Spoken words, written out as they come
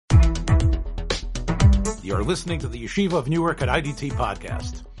You're listening to the Yeshiva of Newark at IDT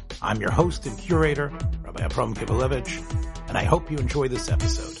podcast. I'm your host and curator, Rabbi Abram Kibalevich, and I hope you enjoy this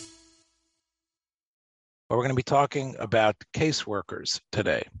episode. Well, we're going to be talking about caseworkers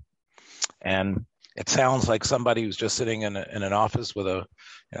today. And it sounds like somebody who's just sitting in an office with a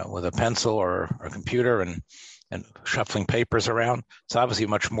pencil or a computer and shuffling papers around. It's obviously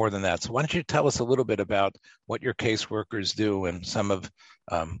much more than that. So why don't you tell us a little bit about what your caseworkers do and some of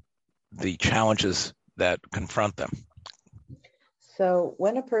the challenges that confront them? So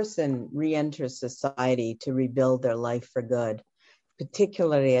when a person re-enters society to rebuild their life for good,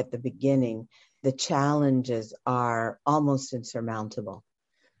 particularly at the beginning, the challenges are almost insurmountable.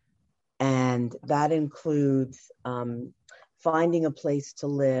 And that includes finding a place to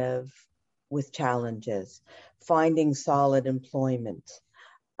live with challenges, finding solid employment,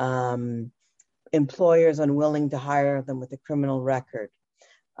 employers unwilling to hire them with a criminal record,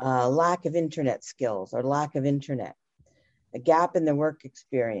 lack of internet skills or lack of internet, a gap in their work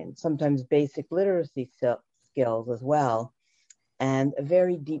experience, sometimes basic literacy skills as well, and a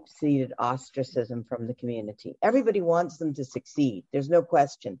very deep-seated ostracism from the community. Everybody wants them to succeed, there's no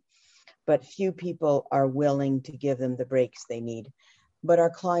question, but few people are willing to give them the breaks they need. But our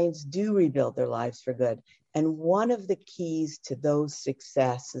clients do rebuild their lives for good. And one of the keys to those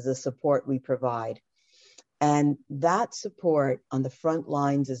success is the support we provide. And that support on the front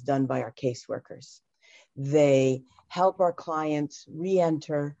lines is done by our caseworkers. They help our clients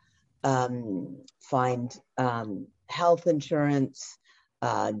re-enter, find health insurance,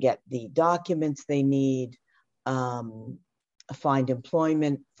 get the documents they need, find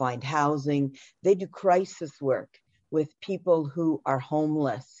employment, find housing. They do crisis work with people who are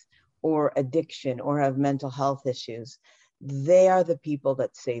homeless or addiction or have mental health issues. They are the people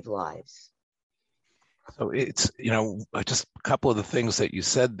that save lives. So it's, just a couple of the things that you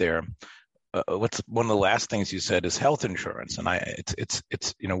said there. What's one of the last things you said is health insurance. And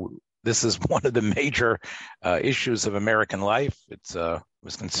this is one of the major issues of American life. It's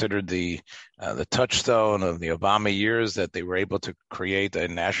was considered the touchstone of the Obama years that they were able to create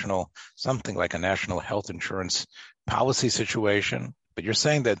something like a national health insurance policy situation. But you're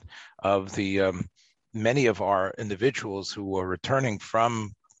saying that of the many of our individuals who are returning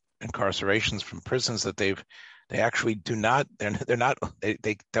from incarcerations, from prisons, that they actually don't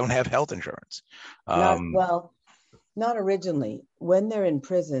have health insurance. Not originally. When they're in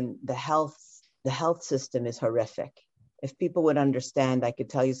prison, the health system is horrific. If people would understand, I could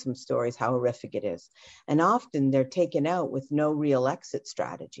tell you some stories how horrific it is. And often they're taken out with no real exit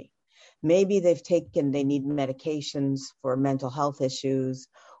strategy. Maybe they need medications for mental health issues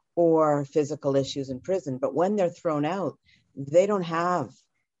or physical issues in prison. But when they're thrown out, they don't have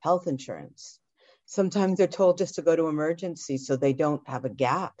health insurance. Sometimes they're told just to go to emergency so they don't have a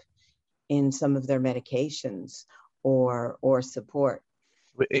gap in some of their medications or support.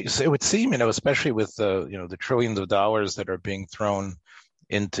 It would seem, especially with the trillions of dollars that are being thrown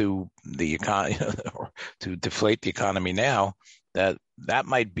into the economy to deflate the economy now, that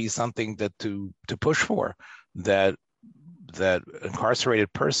might be something that to push for, that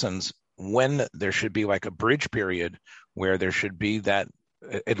incarcerated persons, when there should be like a bridge period where there should be that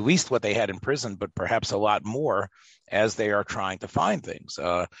at least what they had in prison, but perhaps a lot more as they are trying to find things.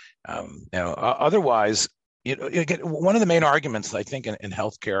 Otherwise, one of the main arguments I think in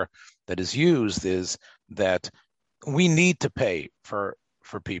healthcare that is used is that we need to pay for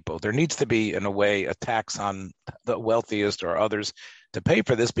people. There needs to be, in a way, a tax on the wealthiest or others to pay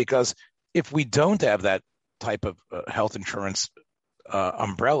for this, because if we don't have that type of health insurance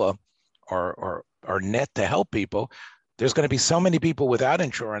umbrella or net to help people, there's going to be so many people without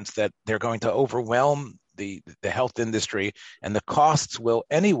insurance that they're going to overwhelm the health industry, and the costs will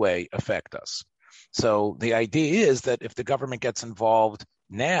anyway affect us. So the idea is that if the government gets involved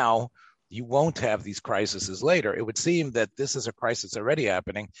now, you won't have these crises later. It would seem that this is a crisis already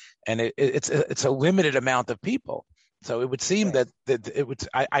happening, and it's a limited amount of people. So it would seem that it would.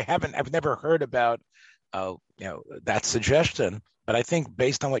 I've never heard about that suggestion. But I think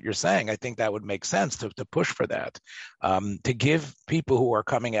based on what you're saying, I think that would make sense to push for that, to give people who are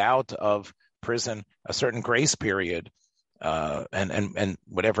coming out of prison a certain grace period, and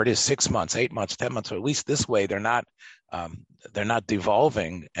whatever it is, 6 months, 8 months, 10 months, or at least this way they're not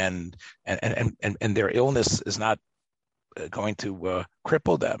devolving and their illness is not going to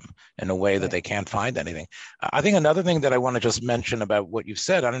cripple them in a way that they can't find anything. I think another thing that I want to just mention about what you've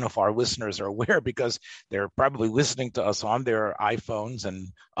said, I don't know if our listeners are aware, because they're probably listening to us on their iPhones and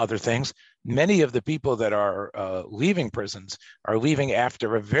other things. Many of the people that are leaving prisons are leaving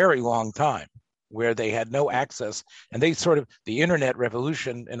after a very long time, where they had no access, and the internet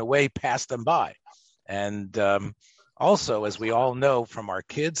revolution in a way passed them by. And also, as we all know from our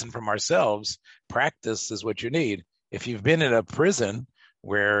kids and from ourselves, practice is what you need. If you've been in a prison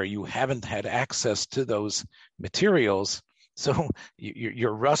where you haven't had access to those materials, so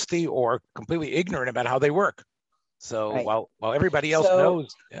you're rusty or completely ignorant about how they work. So Right. while everybody else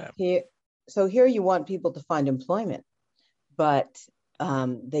knows, here you want people to find employment, but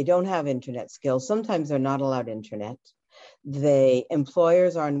they don't have internet skills. Sometimes they're not allowed internet.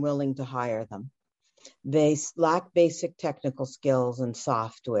 Employers are unwilling to hire them. They lack basic technical skills and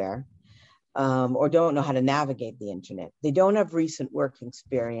software, or don't know how to navigate the internet. They don't have recent work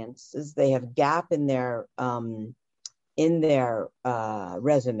experiences. They have gap in their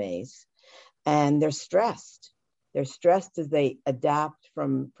resumes, and they're stressed. They're stressed as they adapt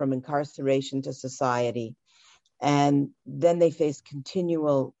from incarceration to society. And then they face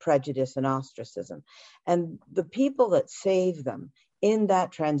continual prejudice and ostracism. And the people that save them in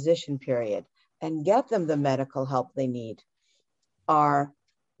that transition period and get them the medical help they need are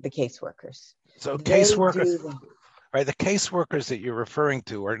the caseworkers. So caseworkers, right? The caseworkers that you're referring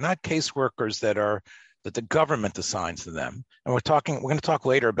to are not caseworkers that the government assigns to them. And we're going to talk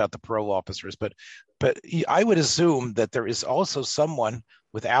later about the parole officers, but I would assume that there is also someone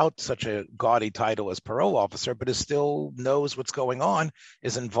without such a gaudy title as parole officer, but still knows what's going on,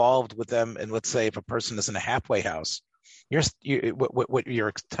 is involved with them. And let's say if a person is in a halfway house, what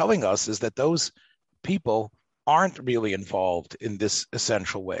you're telling us is that those people aren't really involved in this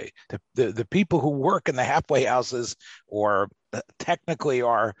essential way. The people who work in the halfway houses or technically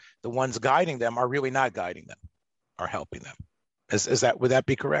are the ones guiding them are really not guiding them, are helping them. Would that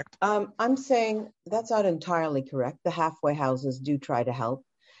be correct? I'm saying that's not entirely correct. The halfway houses do try to help.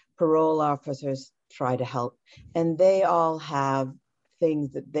 Parole officers try to help. And they all have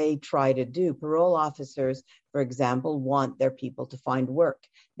things that they try to do. Parole officers, for example, want their people to find work.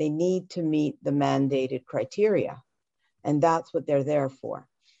 They need to meet the mandated criteria. And that's what they're there for.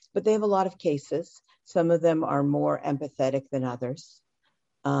 But they have a lot of cases. Some of them are more empathetic than others.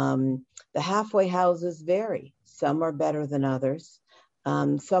 The halfway houses vary. Some are better than others.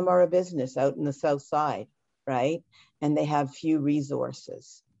 Some are a business out in the South Side, right? And they have few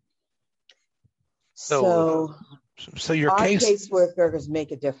resources. So your caseworkers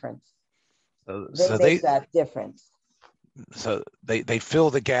make a difference. They make that difference. So they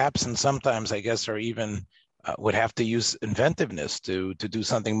fill the gaps, and sometimes I guess are even would have to use inventiveness to do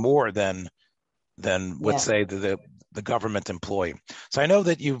something more than let's say the government employee. So I know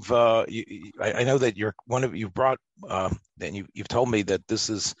that I know that you've brought and you've told me that this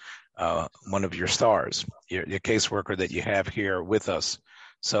is one of your stars, your caseworker that you have here with us.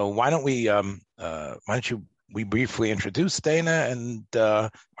 So why don't we briefly introduce Dana and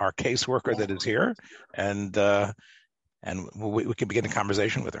our caseworker that is here, and we can begin a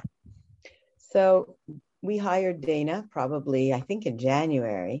conversation with her. So we hired Dana probably, I think, in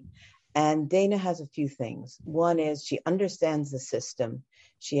January. And Dana has a few things. One is she understands the system.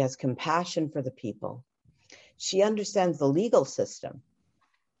 She has compassion for the people. She understands the legal system.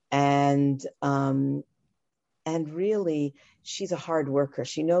 And really, she's a hard worker.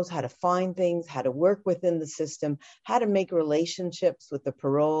 She knows how to find things, how to work within the system, how to make relationships with the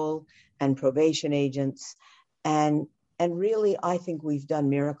parole and probation agents. And really, I think we've done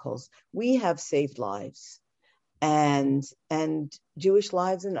miracles. We have saved lives. And Jewish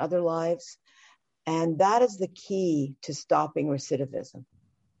lives and other lives. And that is the key to stopping recidivism.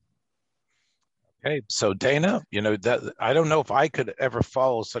 Okay, so Dana, that I don't know if I could ever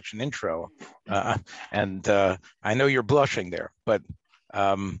follow such an intro, and I know you're blushing there, but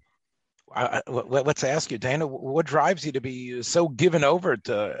let's ask you, Dana, what drives you to be so given over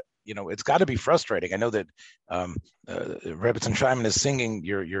to? It's got to be frustrating. I know that Rebbetzin Shimon is singing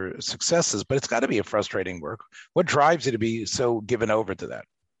your successes, but it's got to be a frustrating work. What drives you to be so given over to that?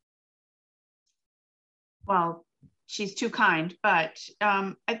 Well, she's too kind, but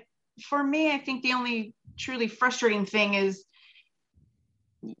for me, I think the only truly frustrating thing is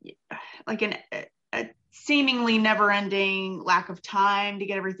like a seemingly never-ending lack of time to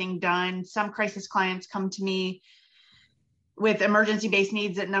get everything done. Some crisis clients come to me with emergency-based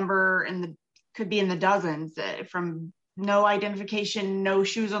needs that number could be in the dozens, from no identification, no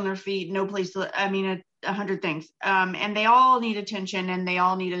shoes on their feet, no place to, 100 things. And they all need attention and they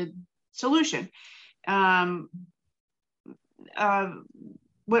all need a solution.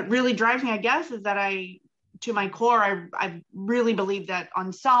 What really drives me, I guess, is that to my core, I really believe that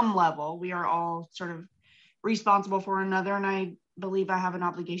on some level, we are all sort of responsible for one another. And I believe I have an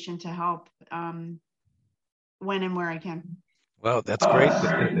obligation to help when and where I can. Well, that's great.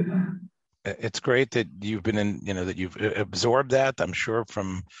 It's great that you've been in, that you've absorbed that, I'm sure,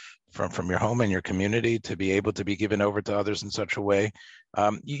 from your home and your community, to be able to be given over to others in such a way.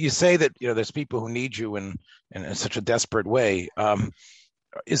 You say that there's people who need you in such a desperate way.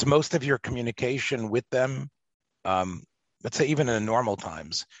 Is most of your communication with them, let's say even in normal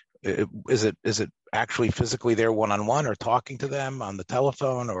times, is it actually physically there one-on-one, or talking to them on the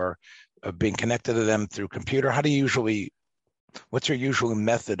telephone, or being connected to them through computer? What's your usual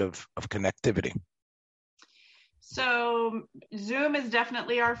method of connectivity? So Zoom is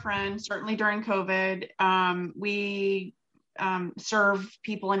definitely our friend, certainly during COVID. We serve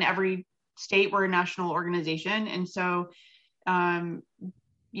people in every state. We're a national organization. And so, I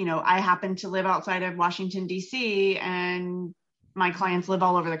happen to live outside of Washington, D.C., and my clients live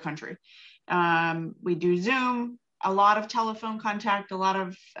all over the country. We do Zoom, a lot of telephone contact, a lot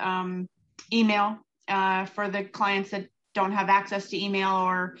of email for the clients that don't have access to email,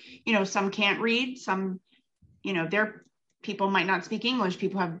 or, some can't read, some, their people might not speak English.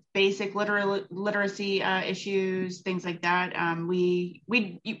 People have basic literacy issues, things like that. We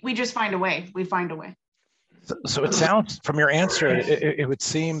just find a way. We find a way. So it sounds, from your answer, it would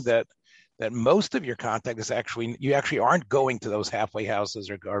seem that most of your contact is you actually aren't going to those halfway houses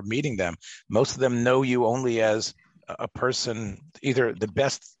or meeting them. Most of them know you only as a person, either the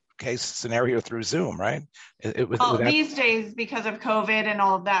best case scenario through Zoom, right? These days, because of COVID and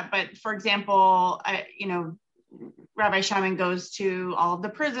all of that. But for example, Rabbi Shimon goes to all of the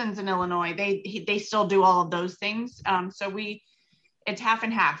prisons in Illinois. They still do all of those things. So it's half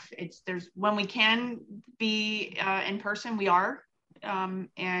and half. There's when we can be in person, we are,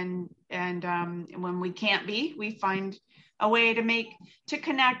 and when we can't be, we find a way to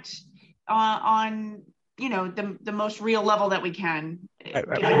connect on the most real level that we can.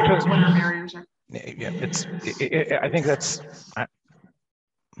 What our barriers are. Yeah, I think that's.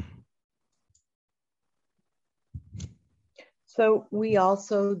 So we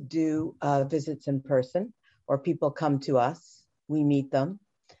also do visits in person, or people come to us, we meet them,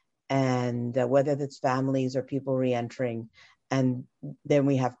 and whether that's families or people reentering, and then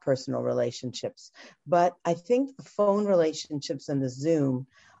we have personal relationships. But I think the phone relationships and the Zoom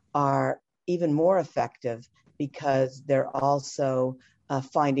are even more effective, because they're also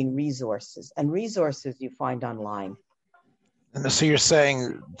finding resources, and resources you find online. And so you're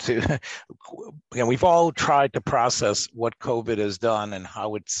saying we've all tried to process what COVID has done and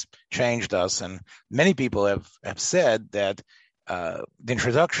how it's changed us. And many people have said that the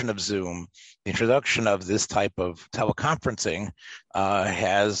introduction of Zoom, the introduction of this type of teleconferencing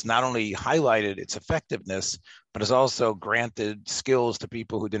has not only highlighted its effectiveness, but has also granted skills to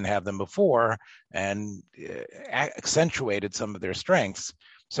people who didn't have them before, and accentuated some of their strengths.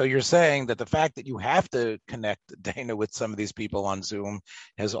 So you're saying that the fact that you have to connect, Dana, with some of these people on Zoom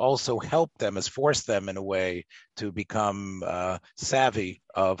has also helped them, has forced them in a way to become savvy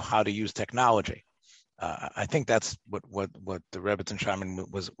of how to use technology. I think that's what the Rebbetzin Shimon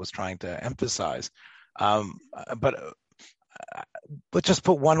was trying to emphasize. But let's just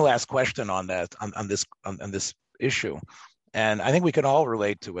put one last question on that, on this issue. And I think we can all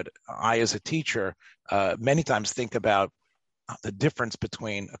relate to it. I, as a teacher, many times think about the difference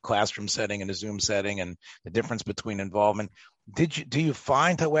between a classroom setting and a Zoom setting, and the difference between involvement. Do you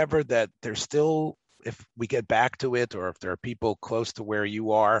find, however, that there's still, if we get back to it, or if there are people close to where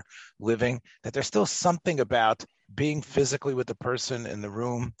you are living, that there's still something about being physically with the person in the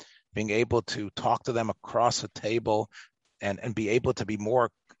room, being able to talk to them across a table, and be able to be more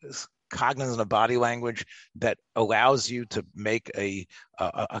cognizant of body language, that allows you to make a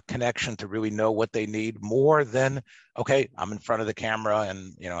connection, to really know what they need, more than, okay, I'm in front of the camera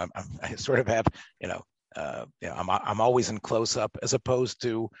and I sort of have I'm always in close up, as opposed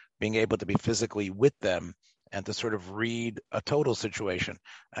to being able to be physically with them and to sort of read a total situation.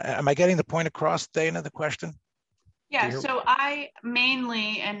 Am I getting the point across, Dana, the question? Yeah, so I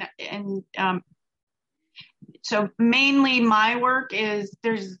mainly, so mainly my work is,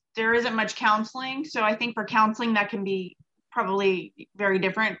 there isn't much counseling. So I think for counseling that can be probably very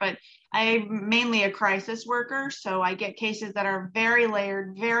different, but I'm mainly a crisis worker. So I get cases that are very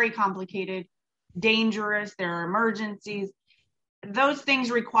layered, very complicated, dangerous. There are emergencies. Those things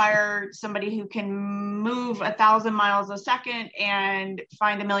require somebody who can move 1,000 miles a second and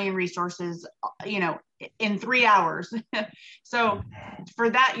find 1 million resources, in 3 hours. So for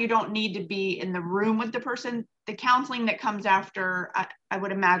that, you don't need to be in the room with the person. The counseling that comes after, I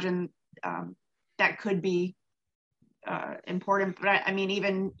would imagine that could be important. But I mean,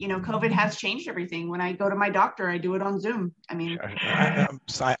 even, COVID has changed everything. When I go to my doctor, I do it on Zoom. I mean,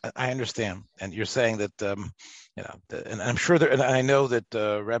 I understand, and you're saying that and I'm sure and I know that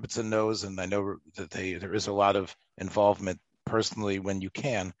Rebbitzin knows, and I know that there is a lot of involvement personally when you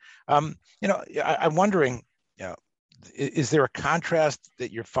can. I'm wondering, is there a contrast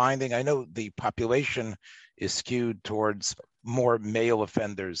that you're finding? I know the population is skewed towards more male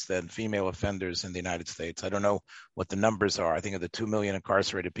offenders than female offenders in the United States. I don't know what the numbers are. I think of the 2 million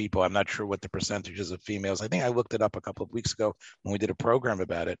incarcerated people, I'm not sure what the percentages of females. I think I looked it up a couple of weeks ago when we did a program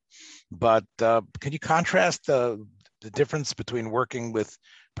about it. But can you contrast the difference between working with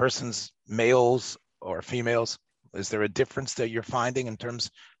persons, males or females? Is there a difference that you're finding in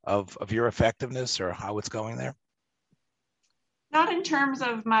terms of your effectiveness or how it's going there? Not in terms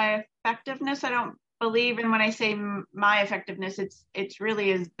of my effectiveness. I don't believe, and when I say my effectiveness, it's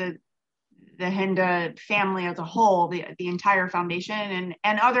really is the HENDA family as a whole, the entire foundation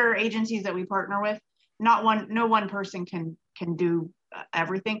and other agencies that we partner with. No one person can do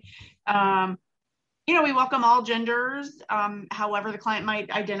everything. We welcome all genders, however the client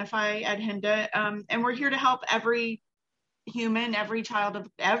might identify at HENDA, and we're here to help every human, every child of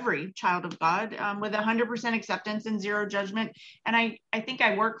God, with 100% acceptance and zero judgment. And I think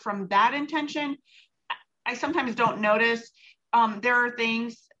I work from that intention. I sometimes don't notice. There are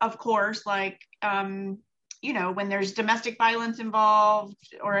things, of course, like, when there's domestic violence involved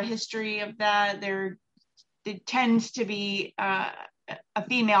or a history of that, it tends to be a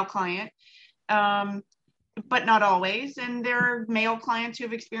female client, but not always. And there are male clients who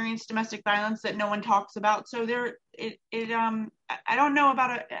have experienced domestic violence that no one talks about. So I don't know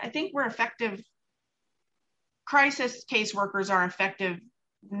about it. I think we're effective. Crisis caseworkers are effective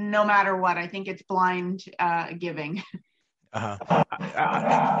no matter what. I think it's blind giving.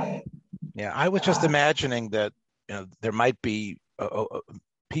 I was just imagining that there might be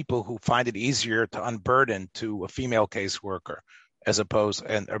people who find it easier to unburden to a female caseworker as opposed,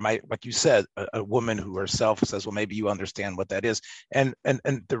 like you said, a woman who herself says, well, maybe you understand what that is, and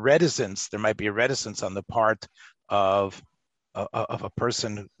the reticence. There might be a reticence on the part of a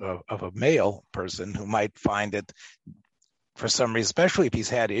person, of a male person, who might find it, for some reason, especially if he's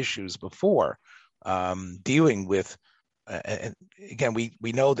had issues before, dealing with. And again,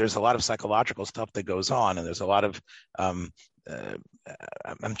 we know there's a lot of psychological stuff that goes on, and there's a lot of I'm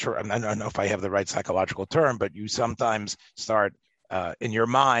sure, I don't know if I have the right psychological term, but you sometimes start in your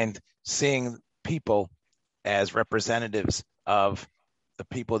mind seeing people as representatives of the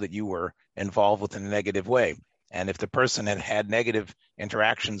people that you were involved with in a negative way. And if the person had negative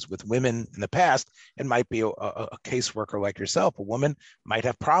interactions with women in the past, it might be a caseworker like yourself. A woman might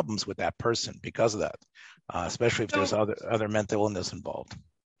have problems with that person because of that, especially if there's other mental illness involved.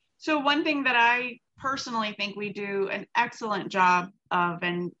 So one thing that I personally think we do an excellent job of,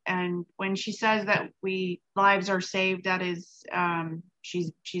 and when she says that lives are saved, that is,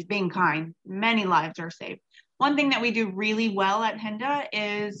 she's being kind. Many lives are saved. One thing that we do really well at HENDA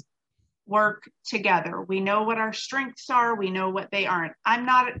is work together. We know what our strengths are. We know what they aren't. I'm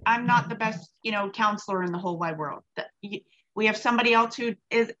not the best, counselor in the whole wide world. We have somebody else who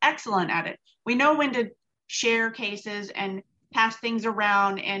is excellent at it. We know when to share cases and pass things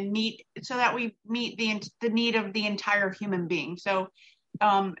around and meet, so that we meet the need of the entire human being. So,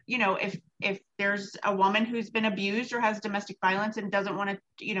 if there's a woman who's been abused or has domestic violence and doesn't want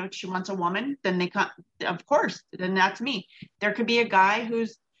to, she wants a woman, then they come, of course, then that's me. There could be a guy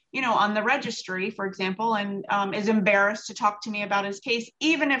who's, on the registry, for example, and is embarrassed to talk to me about his case.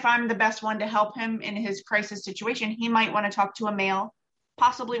 Even if I'm the best one to help him in his crisis situation, he might want to talk to a male,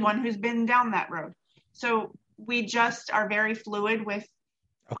 possibly one who's been down that road. So we just are very fluid with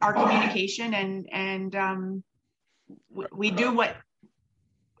our communication, and we do what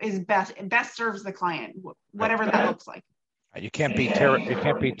is best serves the client, whatever that looks like. You can't be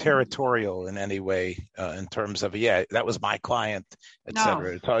territorial in any way in terms of that was my client,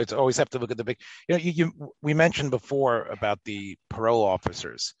 etc. No. So it's always have to look at the big. We mentioned before about the parole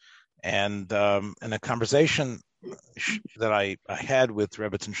officers, and in a conversation that I had with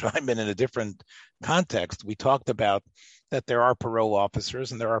Rebbitzin Scheinman in a different context, we talked about that there are parole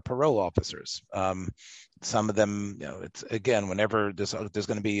officers and there are parole officers. Some of them, it's again, whenever there's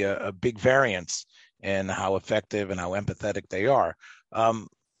going to be a big variance in how effective and how empathetic they are.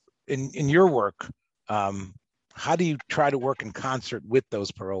 In your work, how do you try to work in concert with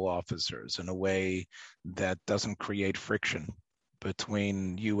those parole officers in a way that doesn't create friction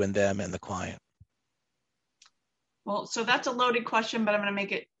between you and them and the client? Well, so that's a loaded question, but I'm going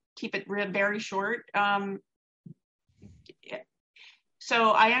to keep it very short.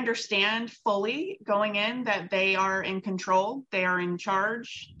 So I understand fully going in that they are in control, they are in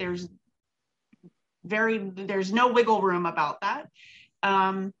charge. There's no wiggle room about that.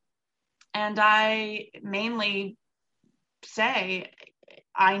 And I mainly say,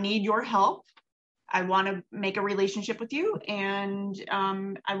 I need your help. I want to make a relationship with you, and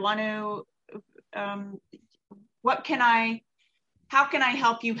I want to. How can I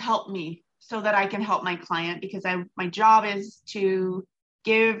help you help me so that I can help my client? Because my job is to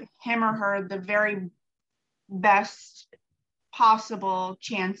give him or her the very best possible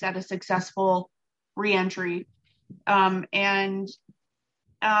chance at a successful reentry, and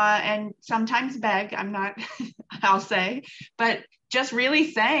sometimes beg. I'm not. I'll say, but just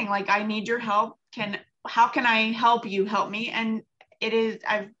really saying, like, I need your help. How can I help you help me? And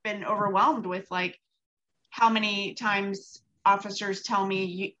I've been overwhelmed with, like, how many times officers tell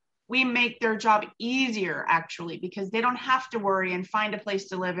me we make their job easier, actually, because they don't have to worry and find a place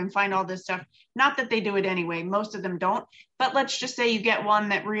to live and find all this stuff. Not that they do it anyway. Most of them don't. But let's just say you get one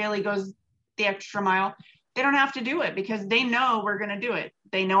that really goes the extra mile. They don't have to do it because they know we're going to do it.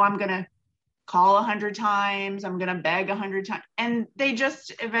 They know I'm going to call 100 times. I'm going to beg 100 times. And they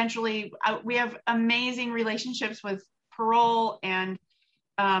just eventually, we have amazing relationships with parole and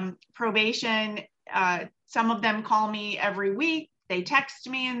probation. Some of them call me every week. They text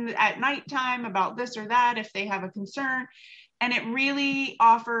me at nighttime about this or that if they have a concern. And it really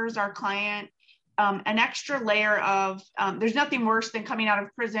offers our client an extra layer of, there's nothing worse than coming out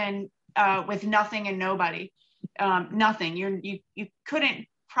of prison with nothing and nobody. Nothing. You couldn't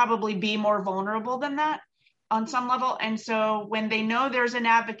probably be more vulnerable than that on some level. And so when they know there's an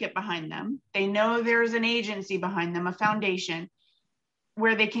advocate behind them, they know there's an agency behind them, a foundation,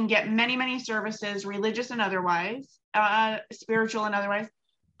 where they can get many, many services, religious and otherwise, spiritual and otherwise,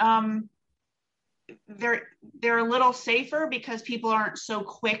 they're a little safer because people aren't so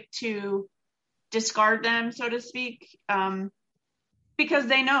quick to discard them, so to speak, because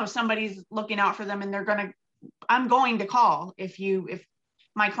they know somebody's looking out for them, and I'm going to call if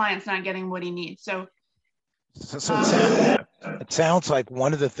my client's not getting what he needs. So it sounds like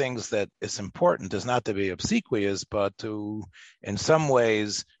one of the things that is important is not to be obsequious, but to, in some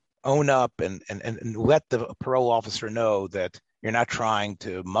ways, own up and let the parole officer know that you're not trying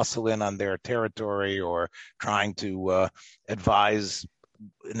to muscle in on their territory or trying to advise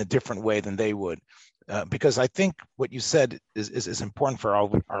in a different way than they would. Because I think what you said is important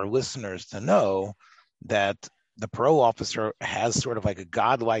for our listeners to know, that the parole officer has sort of like a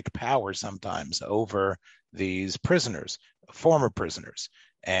godlike power sometimes over these prisoners, former prisoners.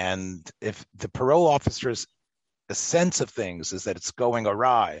 And if the parole officer's sense of things is that it's going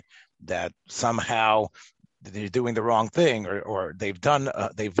awry, that somehow they're doing the wrong thing or they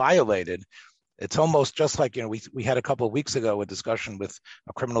violated, it's almost just like, we had a couple of weeks ago a discussion with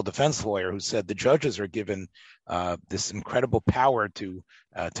a criminal defense lawyer who said the judges are given this incredible power to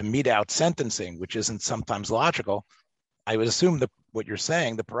mete out sentencing, which isn't sometimes logical. I would assume that what you're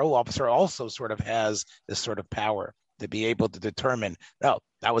saying, the parole officer also sort of has this sort of power to be able to determine, no,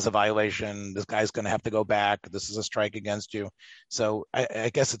 that was a violation. This guy's going to have to go back. This is a strike against you. So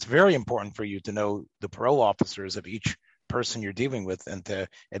I guess it's very important for you to know the parole officers of each person you're dealing with, and to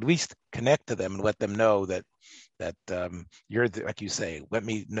at least connect to them and let them know that you're like you say, let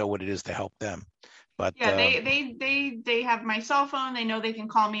me know what it is to help them. But yeah, they have my cell phone. They know they can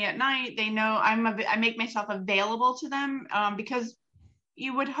call me at night. They know I make myself available to them, because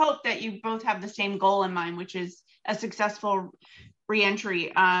you would hope that you both have the same goal in mind, which is a successful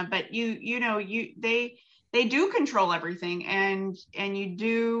reentry. But they do control everything, and you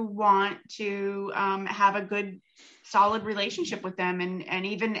do want to have a good, solid relationship with them,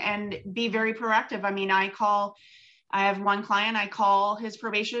 and be very proactive. I mean, I have one client, I call his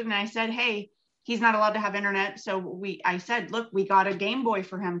probation and I said, hey, he's not allowed to have internet. So I said, look, we got a Game Boy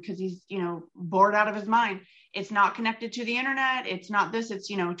for him because he's, bored out of his mind. It's not connected to the internet. It's not this, it's,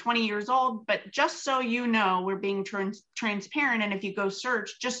 20 years old, but just so we're being transparent. And if you go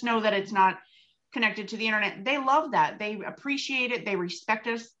search, just know that it's not connected to the internet. They love that. They appreciate it. They respect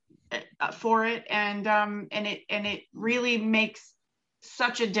us for it. And it really makes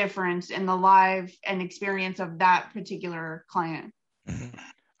such a difference in the life and experience of that particular client.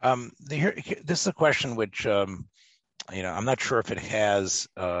 Mm-hmm. This is a question which, I'm not sure if it has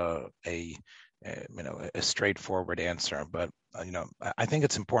a straightforward answer, but I think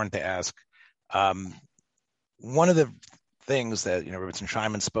it's important to ask. One of the things that Robertson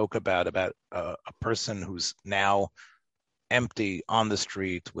Scheinman spoke about a person who's now empty on the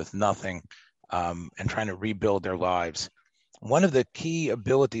street with nothing, and trying to rebuild their lives. One of the key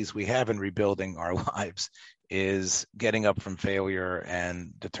abilities we have in rebuilding our lives is getting up from failure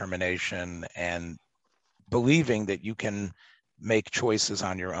and determination and believing that you can make choices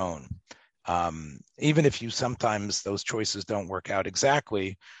on your own. Even if you sometimes those choices don't work out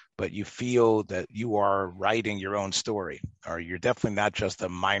exactly, but you feel that you are writing your own story, or you're definitely not just a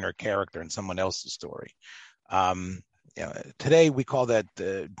minor character in someone else's story. Today we call that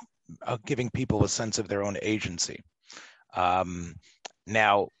giving people a sense of their own agency.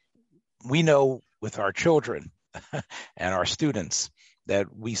 Now, we know with our children and our students that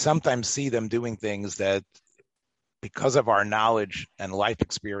we sometimes see them doing things that, because of our knowledge and life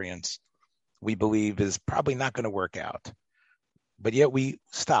experience, we believe is probably not going to work out. But yet we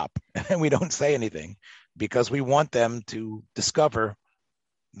stop and we don't say anything because we want them to discover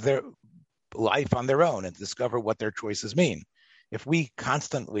their life on their own and discover what their choices mean. If we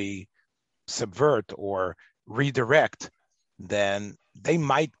constantly subvert or redirect, then they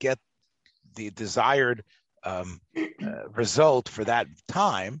might get the desired result for that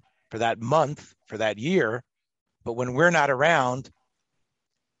time, for that month, for that year. But when we're not around,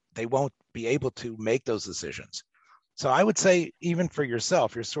 they won't be able to make those decisions. So I would say, even for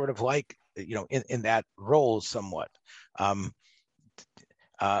yourself, you're sort of like, in that role somewhat.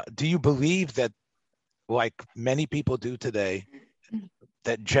 Do you believe that, like many people do today,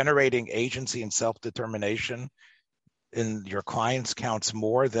 that generating agency and self-determination in your clients counts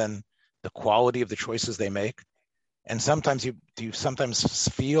more than the quality of the choices they make? And sometimes do you sometimes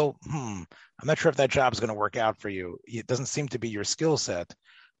feel, I'm not sure if that job is going to work out for you. It doesn't seem to be your skill set,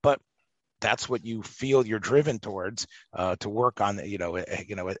 but that's what you feel you're driven towards, to work on,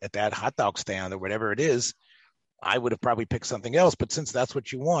 at that hot dog stand or whatever it is. I would have probably picked something else, but since that's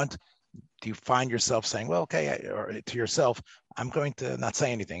what you want, do you find yourself saying, well, okay, or to yourself, I'm going to not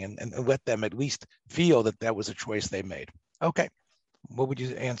say anything and let them at least feel that was a choice they made? Okay. What would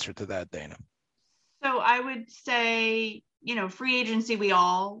you answer to that, Dana? So I would say, free agency we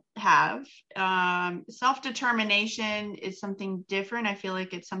all have. Self-determination is something different. I feel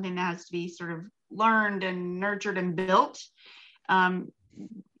like it's something that has to be sort of learned and nurtured and built.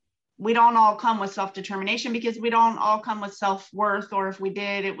 We don't all come with self-determination because we don't all come with self-worth, or if we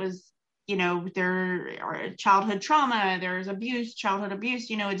did, it was, there are childhood trauma, there's abuse, childhood abuse,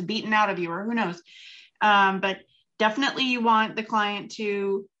 it's beaten out of you, or who knows. But definitely you want the client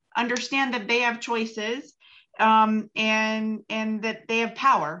to understand that they have choices, and that they have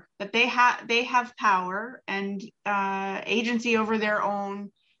power, that they have power and agency over their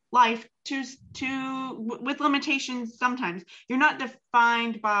own life with limitations. Sometimes you're not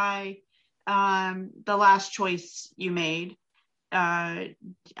defined by the last choice you made. I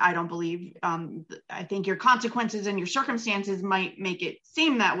don't believe. I think your consequences and your circumstances might make it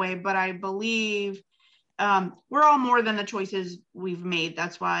seem that way, but I believe we're all more than the choices we've made.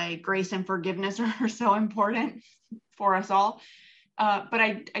 That's why grace and forgiveness are so important for us all. But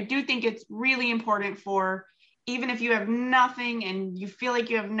I do think it's really important for, even if you have nothing and you feel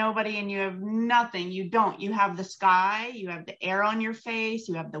like you have nobody and you have nothing, you don't. You have the sky, you have the air on your face,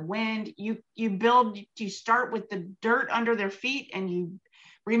 you have the wind. You start with the dirt under their feet and you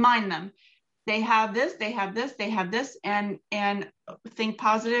remind them, they have this, they have this, they have this, and think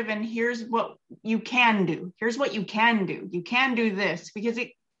positive. And here's what you can do. Here's what you can do. You can do this, because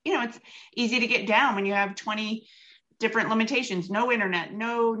it's easy to get down when you have 20 different limitations, no internet,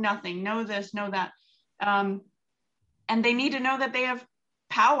 no nothing, no this, no that. And they need to know that they have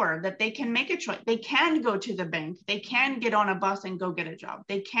power, that they can make a choice. They can go to the bank. They can get on a bus and go get a job.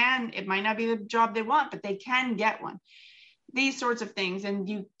 It might not be the job they want, but they can get one. These sorts of things. And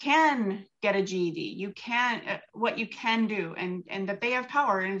you can get a GED. You can, what you can do, and that they have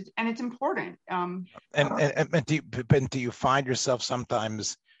power, and it's important. Do you find yourself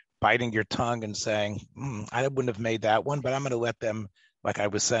sometimes biting your tongue and saying, I wouldn't have made that one, but I'm going to let them, like I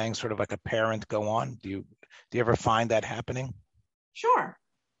was saying, sort of like a parent, go on? Do you ever find that happening? Sure.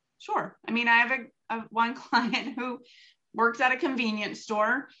 I mean, I have a one client who works at a convenience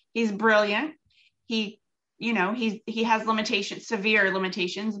store. He's brilliant. He has limitations, severe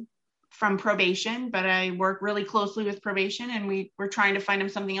limitations from probation, but I work really closely with probation, and we're trying to find him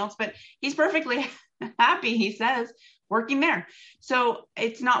something else, but he's perfectly happy, he says, working there. So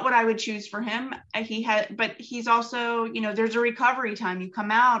it's not what I would choose for him. But he's also, there's a recovery time. You come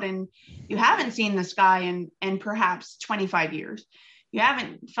out and you haven't seen the sky in perhaps 25 years. You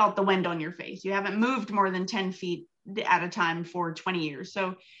haven't felt the wind on your face. You haven't moved more than 10 feet at a time for 20 years.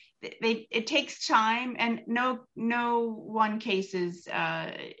 So it takes time, and no one case is,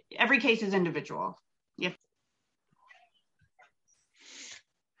 every case is individual. Yep.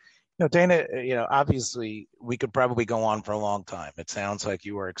 Dana, obviously we could probably go on for a long time. It sounds like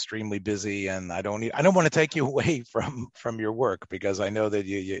you are extremely busy, and I don't want to take you away from your work, because I know that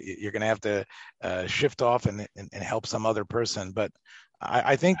you're going to have to shift off and help some other person. But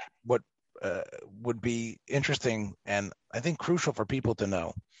I think what would be interesting, and I think crucial for people to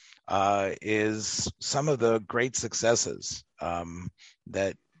know, is some of the great successes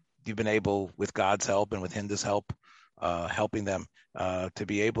that you've been able, with God's help and with Hinda's help, helping them to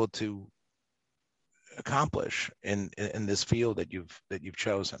be able to accomplish in this field that you've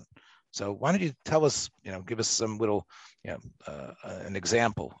chosen. So why don't you tell us, give us some little, an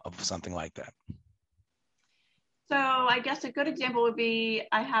example of something like that. So I guess a good example would be,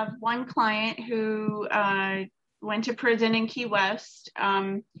 I have one client who went to prison in Key West.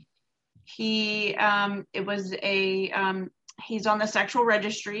 He's on the sexual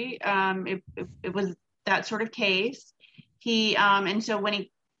registry. It was that sort of case. And so when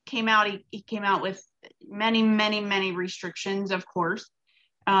he came out, he came out with many, many, many restrictions, of course.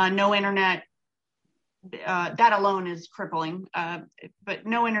 No internet, that alone is crippling, but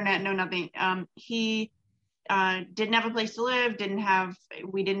no internet, no nothing. He didn't have a place to live,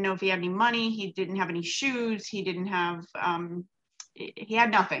 we didn't know if he had any money, he didn't have any shoes, he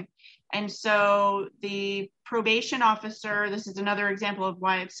had nothing. And so the probation officer, this is another example of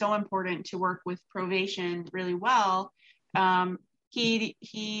why it's so important to work with probation really well.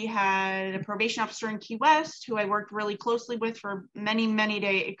 He had a probation officer in Key West who I worked really closely with for many, many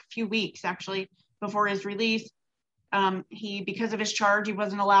days, a few weeks actually, before his release. Because of his charge, he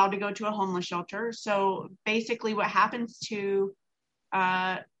wasn't allowed to go to a homeless shelter. So basically what happens to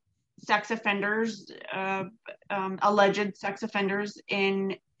sex offenders, alleged sex offenders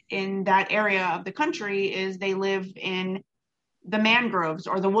in that area of the country, is they live in the mangroves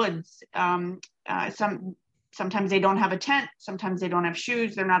or the woods. Sometimes they don't have a tent. Sometimes they don't have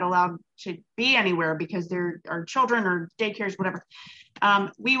shoes. They're not allowed to be anywhere because there are children or daycares, whatever.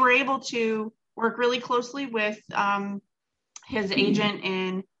 We were able to work really closely with his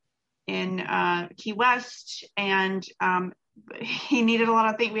agent in Key West, and he needed a lot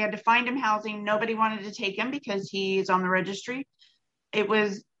of things. We had to find him housing. Nobody wanted to take him because he's on the registry. It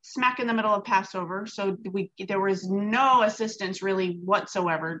was smack in the middle of Passover, so there was no assistance really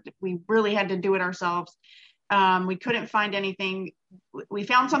whatsoever. We really had to do it ourselves. We couldn't find anything. We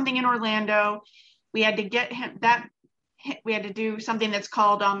found something in Orlando. We had to get him that. We had to do something that's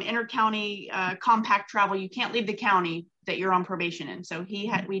called inter-county compact travel. You can't leave the county that you're on probation in. So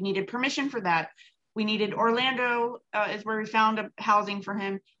we needed permission for that. We needed Orlando is where we found a housing for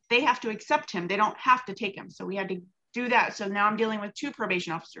him. They have to accept him. They don't have to take him. So we had to do that. So now I'm dealing with 2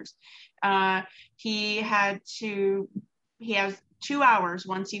 probation officers. He has 2 hours.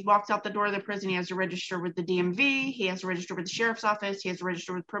 Once he walks out the door of the prison, he has to register with the DMV. He has to register with the sheriff's office. He has to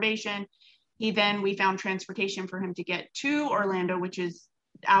register with probation. We found transportation for him to get to Orlando, which is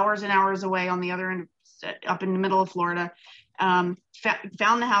hours and hours away on the other end, up in the middle of Florida. Found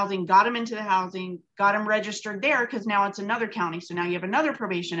the housing, got him into the housing, got him registered there, because now it's another county. So now you have another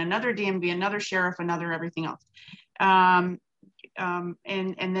probation, another DMV, another sheriff, another everything else. And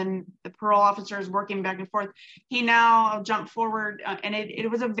then the parole officer is working back and forth. I'll jump forward, and it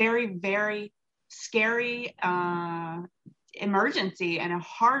was a very, very scary emergency and a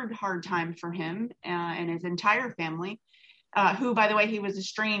hard time for him and his entire family, who, by the way, he was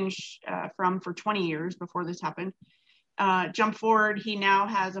estranged from for 20 years before this happened. Jump forward, he now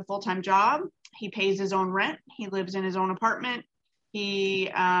has a full-time job. He pays his own rent. He lives in his own apartment. He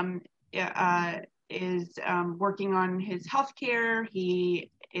is working on his healthcare.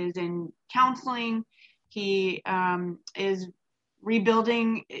 He is in counseling. He is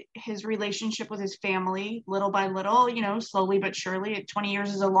rebuilding his relationship with his family little by little, slowly but surely. 20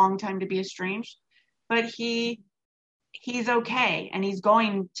 years is a long time to be estranged, but he's okay, and he's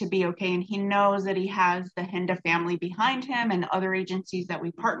going to be okay. And he knows that he has the Hinda family behind him and other agencies that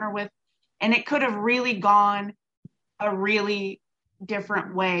we partner with. And it could have really gone a really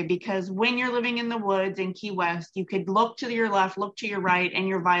different way, because when you're living in the woods in Key West, you could look to your left, look to your right, and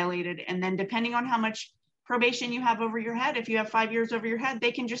you're violated. And then depending on how much probation you have over your head, if you have 5 years over your head,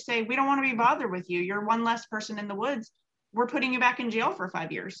 they can just say, we don't want to be bothered with you. You're one less person in the woods. We're putting you back in jail for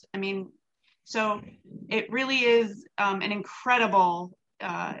 5 years. I mean, so it really is an incredible,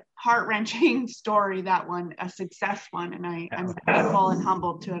 heart-wrenching story, that one, a success one. And I'm grateful and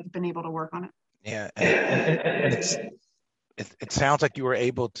humbled to have been able to work on it. Yeah. And it sounds like you were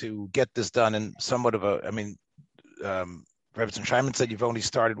able to get this done in somewhat of Reverend Scheinman said you've only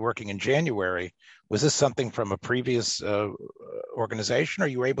started working in January. Was this something from a previous organization, or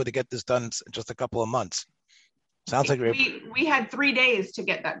you were able to get this done in just a couple of months? Sounds like we had 3 days to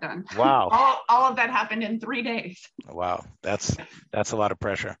get that done. Wow. All of that happened in 3 days. Wow, that's a lot of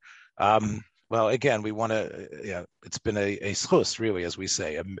pressure. Well, again, we want to. It's been a schus, really, as we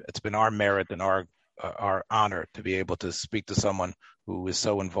say. It's been our merit and our honor to be able to speak to someone who is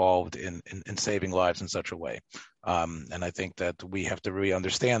so involved in saving lives in such a way. And I think that we have to really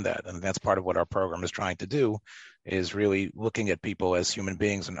understand that, and that's part of what our program is trying to do, is really looking at people as human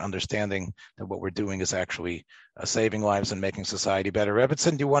beings and understanding that what we're doing is actually saving lives and making society better.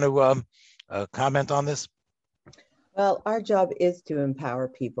 Rebbetzin, do you want to comment on this? Well, our job is to empower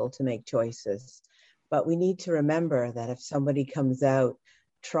people to make choices, but we need to remember that if somebody comes out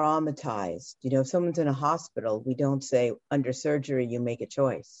traumatized, if someone's in a hospital, we don't say under surgery, you make a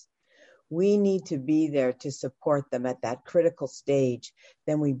choice. We need to be there to support them at that critical stage.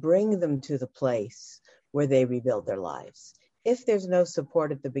 Then we bring them to the place where they rebuild their lives. If there's no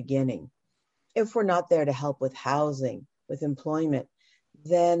support at the beginning, if we're not there to help with housing, with employment,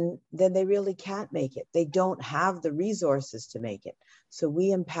 then they really can't make it. They don't have the resources to make it. So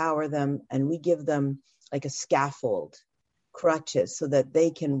we empower them and we give them like a scaffold, crutches, so that they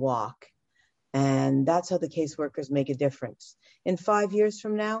can walk. And that's how the caseworkers make a difference. In 5 years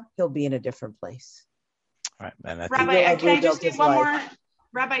from now, he'll be in a different place. All right. And Rabbi, can I just do one more?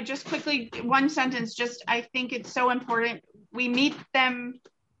 Rabbi, just quickly, one sentence. I think it's so important. We meet them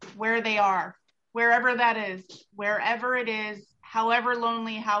where they are, wherever that is, wherever it is, however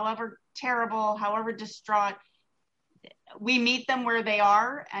lonely, however terrible, however distraught. We meet them where they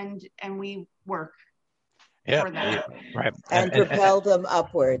are, and we work for them. Yeah, right. And propel them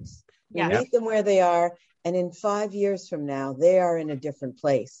upwards. We meet them where they are, and in 5 years from now, they are in a different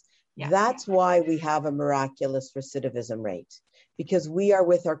place. Yeah. That's why we have a miraculous recidivism rate, because we are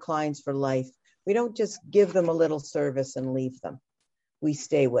with our clients for life. We don't just give them a little service and leave them. We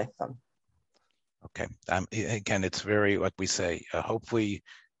stay with them. Okay. Again, it's very, like we say, hopefully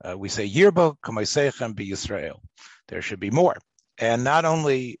we say, Yirbo K'maisechem B'Yisrael. There should be more. And not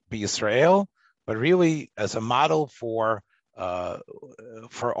only B'Yisrael, but really as a model for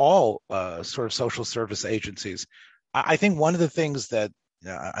all sort of social service agencies. I think one of the things that,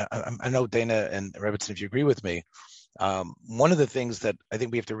 I know Dana and Rebbetzin, if you agree with me, one of the things that I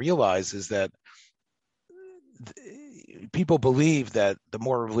think we have to realize is that people believe that the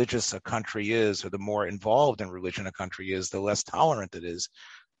more religious a country is, or the more involved in religion a country is, the less tolerant it is.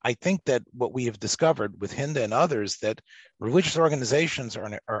 I think that what we have discovered with Hinda and others, that religious organizations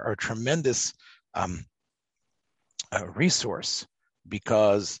are a tremendous resource,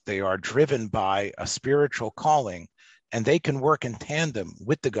 because they are driven by a spiritual calling, and they can work in tandem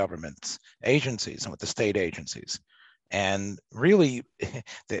with the government's agencies and with the state agencies. And really,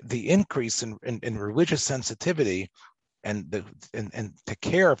 the increase in religious sensitivity and to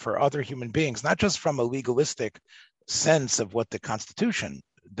care for other human beings, not just from a legalistic sense of what the Constitution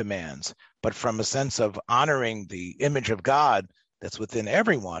demands, but from a sense of honoring the image of God that's within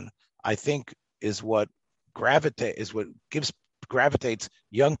everyone, I think is what gravitates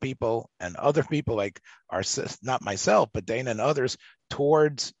young people and other people like not myself, but Dana and others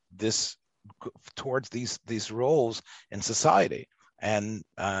towards these roles in society. And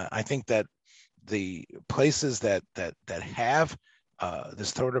I think that the places that have this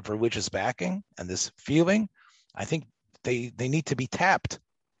sort of religious backing and this feeling, I think they need to be tapped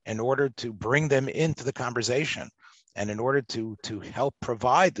in order to bring them into the conversation and in order to help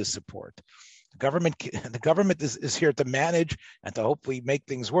provide the support. The government is here to manage and to hopefully make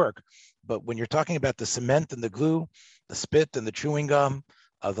things work. But when you're talking about the cement and the glue, the spit and the chewing gum,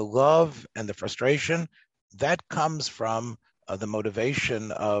 the love and the frustration, that comes from the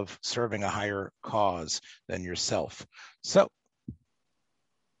motivation of serving a higher cause than yourself. So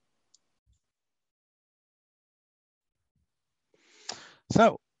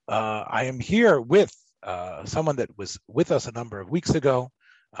I am here with someone that was with us a number of weeks ago,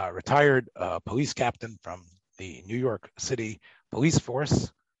 retired police captain from the New York City Police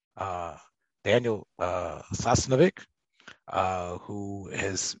Force, Daniel Sosnovic, who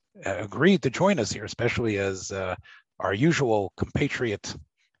has agreed to join us here, especially as our usual compatriot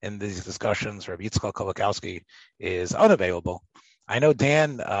in these discussions, Rabbi Yitzchak Kolakowski, is unavailable. I know,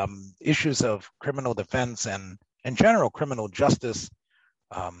 Dan, issues of criminal defense and in general criminal justice,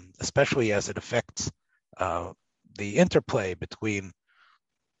 especially as it affects the interplay between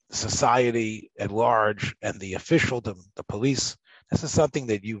society at large and the officialdom, the police. This is something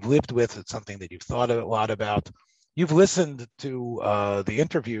that you've lived with. It's something that you've thought a lot about. You've listened to the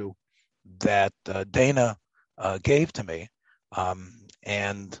interview that Dana gave to me,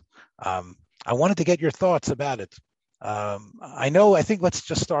 and I wanted to get your thoughts about it. I think let's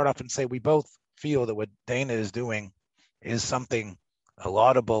just start off and say we both feel that what Dana is doing is something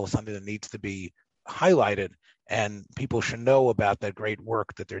laudable, something that needs to be highlighted, and people should know about that great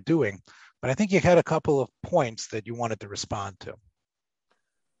work that they're doing. But I think you had a couple of points that you wanted to respond to.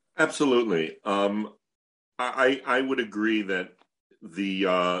 Absolutely. I would agree that the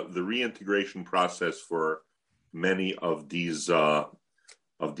reintegration process for many of these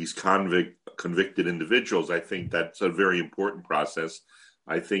convicted individuals, I think that's a very important process.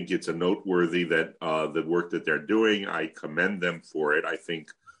 I think it's a noteworthy that the work that they're doing, I commend them for it. I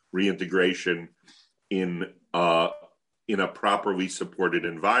think reintegration in a properly supported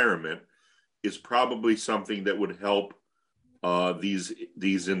environment is probably something that would help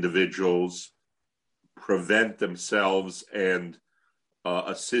these individuals prevent themselves and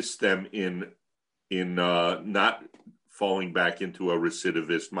assist them in not falling back into a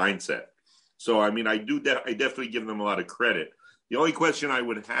recidivist mindset. So, I mean, I definitely give them a lot of credit. The only question I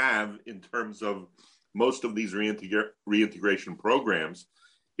would have in terms of most of these reintegration programs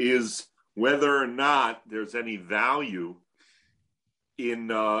is whether or not there's any value in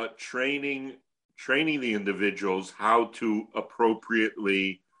training the individuals how to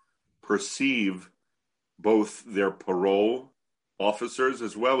appropriately perceive both their parole officers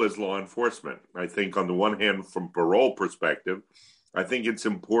as well as law enforcement. I think on the one hand, from parole perspective, I think it's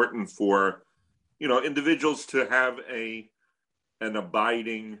important for, individuals to have an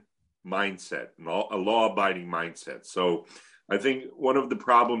abiding mindset, a law-abiding mindset. So I think one of the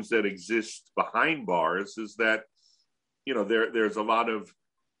problems that exists behind bars is that, there's a lot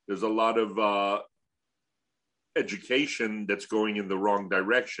of education that's going in the wrong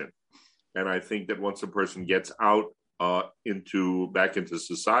direction. And I think that once a person gets out back into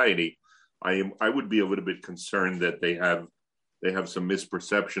society, I would be a little bit concerned that they have some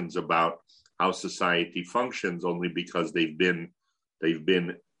misperceptions about how society functions only because they've been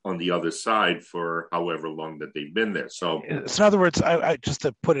on the other side for however long that they've been there. So in other words, I just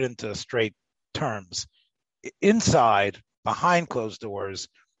to put it into straight terms, inside, behind closed doors,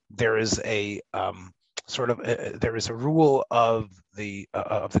 there is a there is a rule of the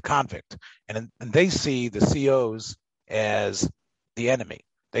convict, and they see the COs as the enemy.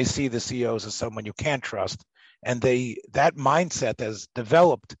 They see the COs as someone you can't trust, and that mindset has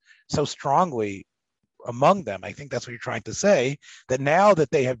developed so strongly among them. I think that's what you're trying to say, that now that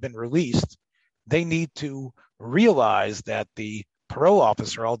they have been released, they need to realize that the parole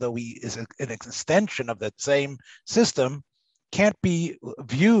officer, although he is an extension of that same system, can't be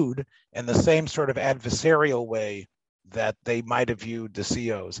viewed in the same sort of adversarial way that they might have viewed the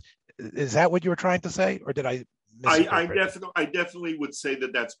COs. Is that what you were trying to say, or did I misinterpret? I definitely would say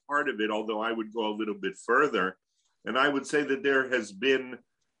that that's part of it, although I would go a little bit further. And I would say that there's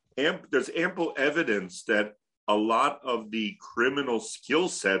ample evidence that a lot of the criminal skill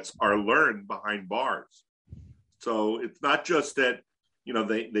sets are learned behind bars. So it's not just that,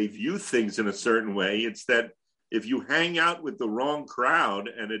 they view things in a certain way. It's that if you hang out with the wrong crowd,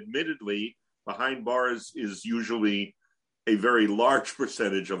 and admittedly, behind bars is usually a very large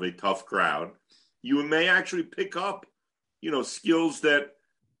percentage of a tough crowd, you may actually pick up, skills that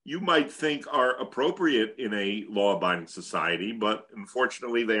you might think are appropriate in a law-abiding society, but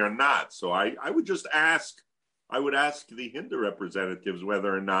unfortunately they are not. So I would ask the Hinda representatives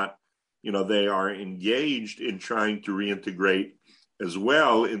whether or not, they are engaged in trying to reintegrate as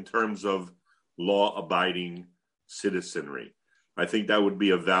well in terms of law-abiding citizenry. I think that would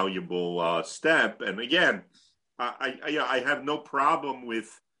be a valuable step. And again, I have no problem with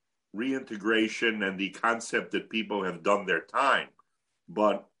reintegration and the concept that people have done their time.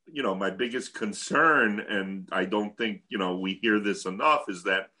 But, my biggest concern, and I don't think, we hear this enough, is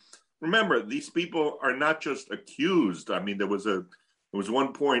that, remember, these people are not just accused. I mean, there was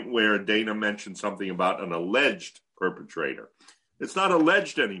one point where Dana mentioned something about an alleged perpetrator. It's not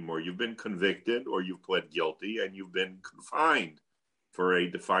alleged anymore. You've been convicted or you've pled guilty and you've been confined for a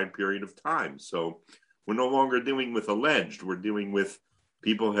defined period of time. So we're no longer dealing with alleged. We're dealing with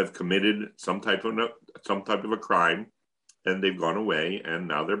people have committed some type of a crime, and they've gone away and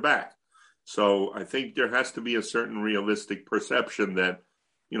now they're back. So I think there has to be a certain realistic perception that,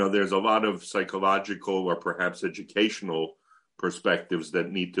 there's a lot of psychological or perhaps educational perspectives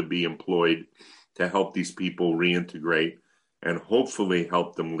that need to be employed to help these people reintegrate and hopefully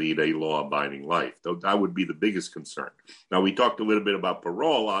help them lead a law-abiding life. That would be the biggest concern. Now, we talked a little bit about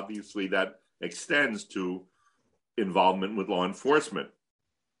parole. Obviously, that extends to involvement with law enforcement.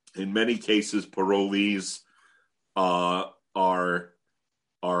 In many cases, parolees are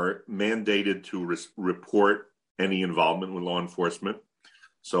mandated to report any involvement with law enforcement.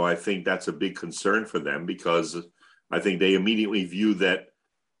 So I think that's a big concern for them, because I think they immediately view that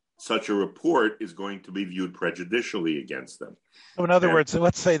such a report is going to be viewed prejudicially against them. So in other words,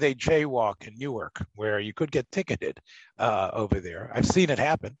 let's say they jaywalk in Newark, where you could get ticketed over there. I've seen it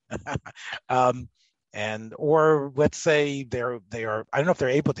happen. Or let's say they are, I don't know if they're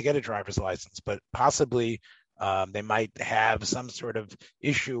able to get a driver's license, but possibly they might have some sort of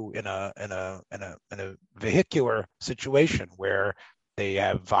issue in a vehicular situation where they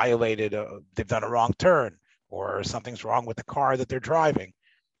have violated, they've done a wrong turn, or something's wrong with the car that they're driving.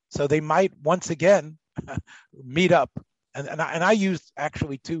 So they might once again meet up. And I used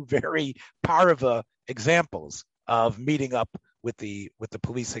actually two very parva examples of meeting up with the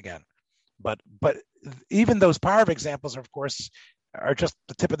police again. But even those parva examples, of course, are just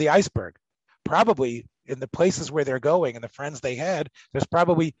the tip of the iceberg. Probably in the places where they're going and the friends they had, there's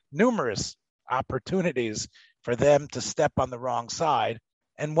probably numerous opportunities for them to step on the wrong side.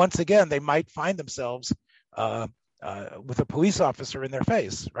 And once again, they might find themselves with a police officer in their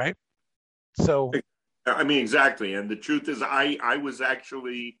face, right? So, I mean, exactly. And the truth is, I was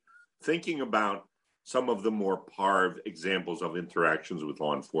actually thinking about some of the more parv examples of interactions with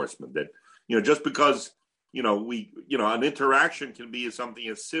law enforcement that, just because, an interaction can be something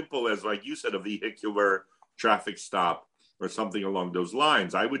as simple as, like you said, a vehicular traffic stop or something along those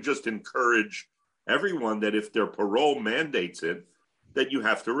lines. I would just encourage everyone that if their parole mandates it, that you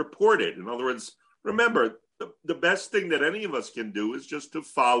have to report it. In other words, remember, the best thing that any of us can do is just to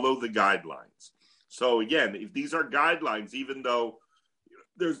follow the guidelines. So again, if these are guidelines, even though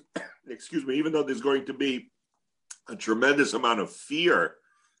there's going to be a tremendous amount of fear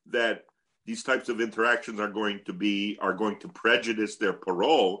that these types of interactions are going to prejudice their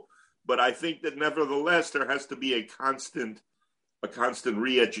parole, but I think that nevertheless there has to be a constant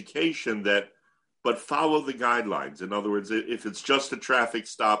re-education but follow the guidelines. In other words, if it's just a traffic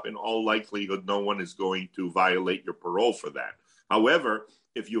stop, in all likelihood, no one is going to violate your parole for that. However,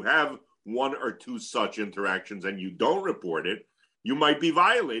 if you have one or two such interactions and you don't report it, you might be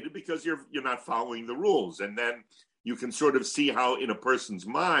violated because you're not following the rules. And then you can sort of see how in a person's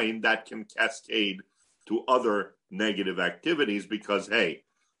mind that can cascade to other negative activities because, hey,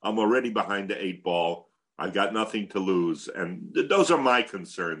 I'm already behind the 8 ball. I've got nothing to lose. And those are my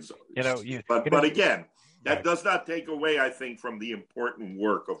concerns. But again, that does not take away, I think, from the important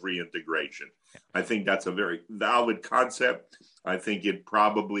work of reintegration. I think that's a very valid concept. I think it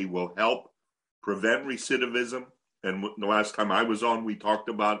probably will help prevent recidivism. And the last time I was on, we talked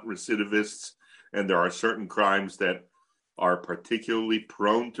about recidivists, and there are certain crimes that are particularly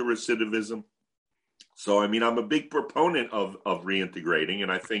prone to recidivism. So, I mean, I'm a big proponent of reintegrating,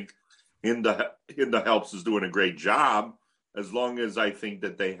 and I think Hinda Helps is doing a great job, as long as I think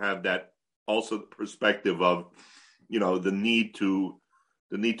that they have that also the perspective of, the need to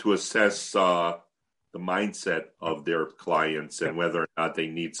assess the mindset of their clients and whether or not they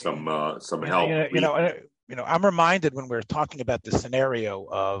need some help. I'm reminded when we're talking about the scenario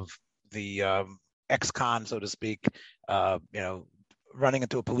of the ex-con, so to speak, running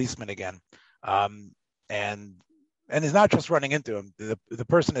into a policeman again, and it's not just running into him. The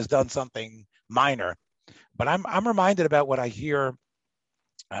person has done something minor, but I'm reminded about what I hear,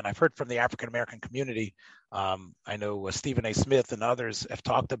 and I've heard from the African American community. I know Stephen A. Smith and others have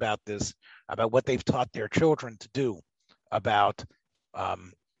talked about this, about what they've taught their children to do, about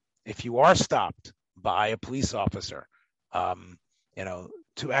if you are stopped by a police officer,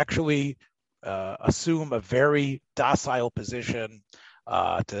 to actually assume a very docile position,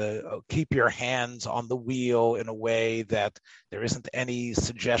 to keep your hands on the wheel in a way that there isn't any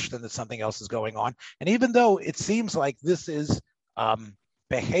suggestion that something else is going on. And even though it seems like this is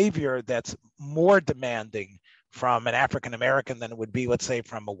behavior that's more demanding from an African American than it would be, let's say,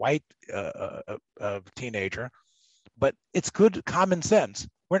 from a white teenager, but it's good common sense.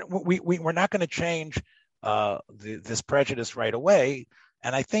 We're not going to change this prejudice right away,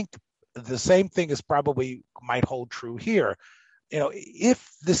 and I think the same thing is probably might hold true here. If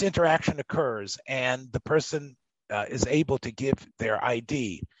this interaction occurs and the person is able to give their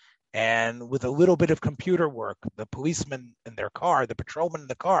ID, and with a little bit of computer work, the policeman in their car, the patrolman in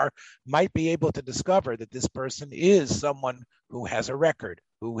the car, might be able to discover that this person is someone who has a record,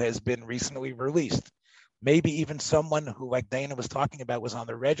 who has been recently released. Maybe even someone who, like Dana was talking about, was on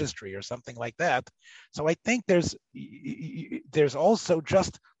the registry or something like that. So I think there's also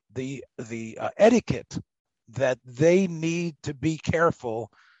just the etiquette that they need to be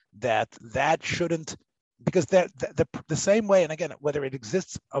careful that shouldn't, because the same way, and again, whether it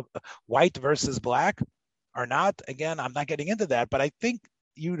exists of white versus black or not, again, I'm not getting into that, but I think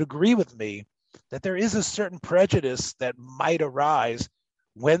you'd agree with me that there is a certain prejudice that might arise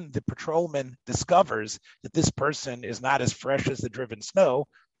when the patrolman discovers that this person is not as fresh as the driven snow,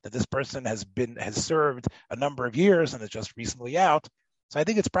 that this person has served a number of years and is just recently out. So I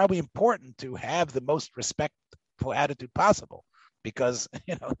think it's probably important to have the most respectful attitude possible, because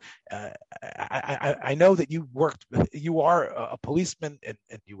I know that you are a policeman and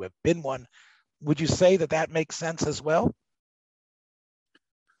you have been one. Would you say that makes sense as well?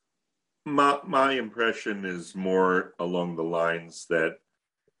 My impression is more along the lines that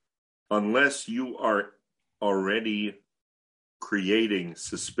unless you are already creating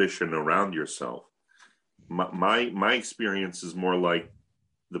suspicion around yourself, my experience is more like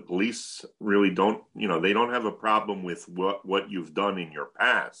the police really don't, they don't have a problem with what you've done in your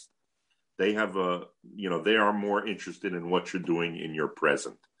past. They have they are more interested in what you're doing in your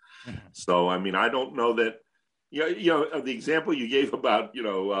present. Mm-hmm. So, I mean, I don't know that, the example you gave about,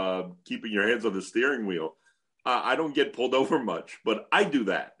 keeping your hands on the steering wheel, I don't get pulled over much, but I do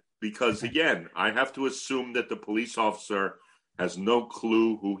that because, again, I have to assume that the police officer has no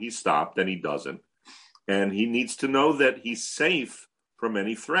clue who he stopped, and he doesn't. And he needs to know that he's safe from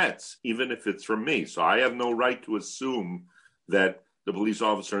any threats, even if it's from me. So I have no right to assume that the police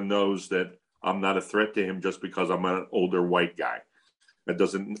officer knows that I'm not a threat to him just because I'm an older white guy. That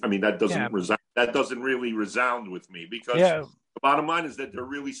doesn't really resound with me, because the bottom line is that they're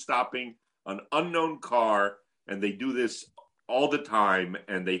really stopping an unknown car, and they do this all the time,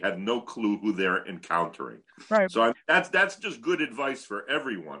 and they have no clue who they're encountering. Right. So that's just good advice for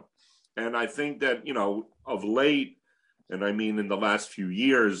everyone. And I think that, of late, and I mean in the last few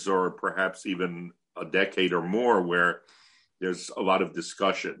years, or perhaps even a decade or more, where there's a lot of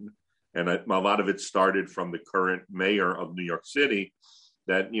discussion, and a lot of it started from the current mayor of New York City,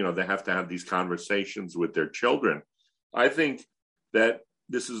 that, they have to have these conversations with their children. I think that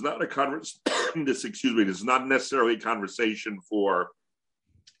this is not this is not necessarily a conversation for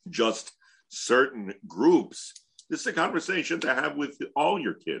just certain groups. This is a conversation to have with all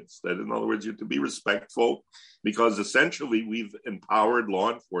your kids. That, in other words, you have to be respectful, because essentially we've empowered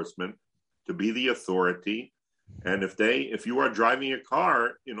law enforcement to be the authority. And if you are driving a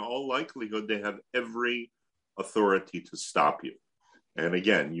car, in all likelihood, they have every authority to stop you. And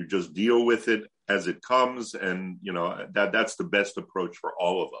again, you just deal with it as it comes, and that's the best approach for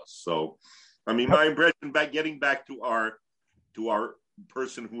all of us. So, I mean, my impression, getting back to our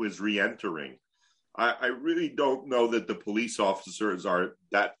person who is re-entering, I really don't know that the police officers are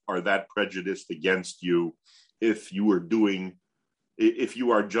that prejudiced against you if you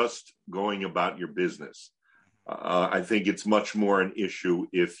are just going about your business. I think it's much more an issue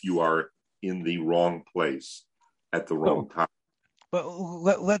if you are in the wrong place at the wrong time. But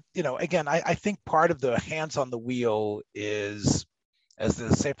again, I think part of the hands on the wheel is, as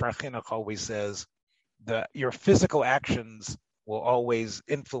the Sefer HaChinuch always says, that your physical actions will always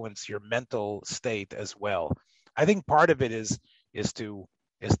influence your mental state as well. I think part of it is to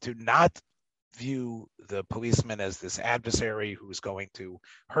not view the policeman as this adversary who's going to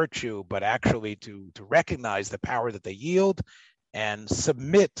hurt you, but actually to recognize the power that they yield and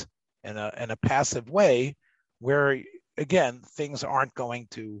submit in a passive way, where again things aren't going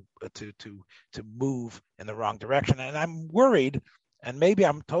to move in the wrong direction. And I'm worried, and maybe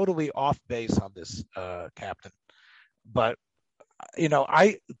I'm totally off base on this, Captain, but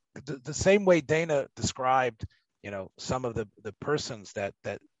the same way Dana described, some of the persons that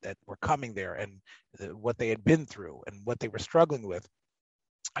were coming there and what they had been through and what they were struggling with,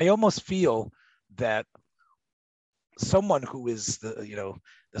 I almost feel that someone who is the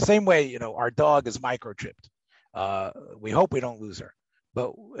same way, our dog is microchipped. We hope we don't lose her,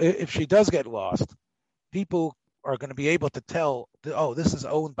 but if she does get lost, people are going to be able to tell, oh, this is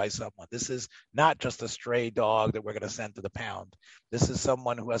owned by someone. This is not just a stray dog that we're going to send to the pound. This is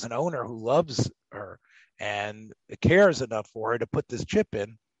someone who has an owner who loves her and cares enough for her to put this chip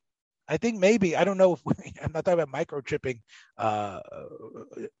in. I think maybe, I don't know if I'm not talking about microchipping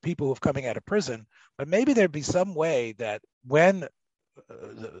people who are coming out of prison, but maybe there'd be some way that when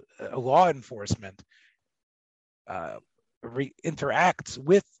law enforcement interacts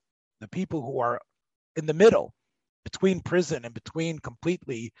with the people who are in the middle between prison and between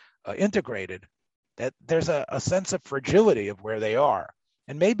completely integrated, that there's a sense of fragility of where they are.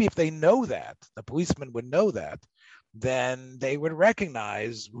 And maybe if they know that, the policeman would know that, then they would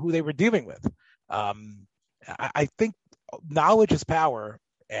recognize who they were dealing with. I think knowledge is power,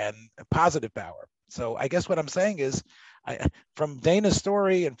 and positive power. So I guess what I'm saying is, from Dana's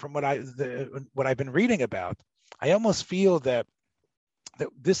story and from what I've been reading about, I almost feel that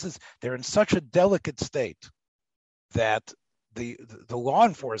they're in such a delicate state that the law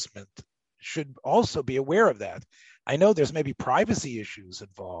enforcement should also be aware of that. I know there's maybe privacy issues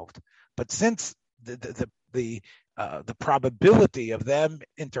involved, but since the the probability of them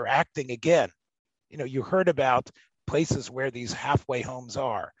interacting again. You heard about places where these halfway homes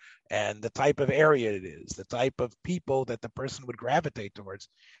are and the type of area it is, the type of people that the person would gravitate towards.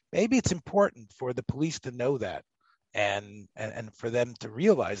 Maybe it's important for the police to know that and for them to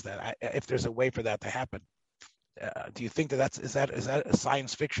realize that if there's a way for that to happen. Do you think is that a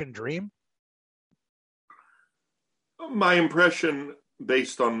science fiction dream? My impression,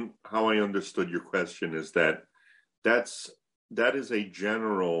 based on how I understood your question, is that is a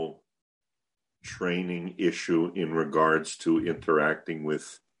general training issue in regards to interacting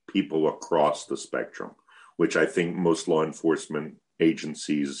with people across the spectrum, which I think most law enforcement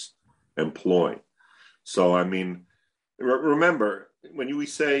agencies employ. So, I mean, remember, when we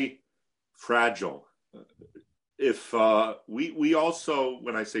say fragile, if we also,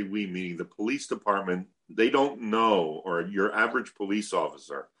 when I say we, meaning the police department, they don't know, or your average police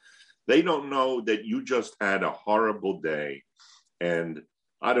officer, they don't know that you just had a horrible day and,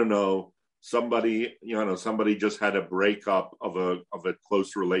 I don't know, somebody just had a breakup of a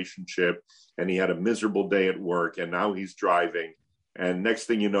close relationship and he had a miserable day at work and now he's driving and next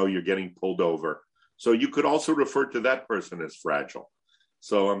thing you know, you're getting pulled over. So you could also refer to that person as fragile.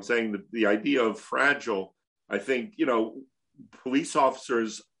 So I'm saying that the idea of fragile, I think, police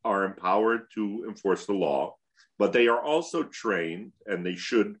officers are empowered to enforce the law, but they are also trained, and they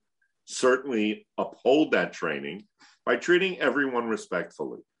should certainly uphold that training by treating everyone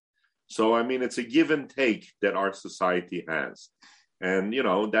respectfully. So, I mean, it's a give and take that our society has. And,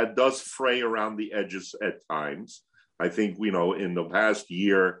 that does fray around the edges at times. I think, in the past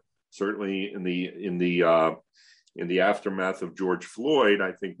year, certainly in the aftermath of George Floyd,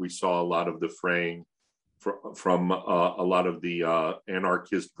 I think we saw a lot of the fraying from a lot of the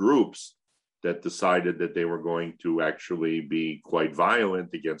anarchist groups that decided that they were going to actually be quite violent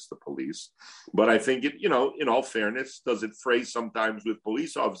against the police. But I think, in all fairness, does it fray sometimes with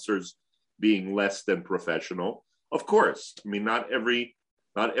police officers being less than professional? Of course. I mean, not every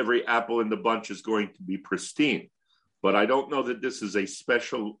apple in the bunch is going to be pristine. But I don't know that this is a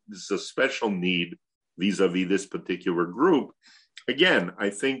special need vis-a-vis this particular group. Again, I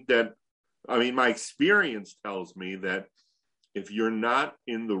think that, my experience tells me that if you're not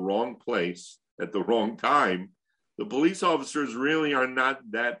in the wrong place at the wrong time, the police officers really are not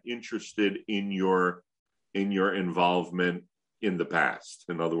that interested in your involvement in the past.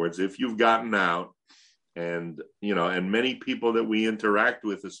 In other words, if you've gotten out and many people that we interact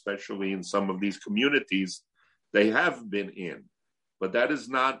with, especially in some of these communities, they have been in, but that is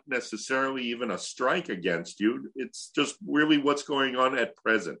not necessarily even a strike against you. It's just really what's going on at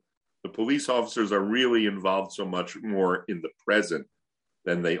present. The police officers are really involved so much more in the present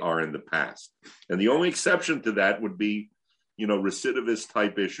than they are in the past. And the only exception to that would be, recidivist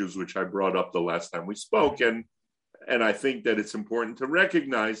type issues, which I brought up the last time we spoke. And I think that it's important to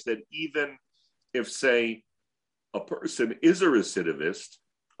recognize that even if, say, a person is a recidivist,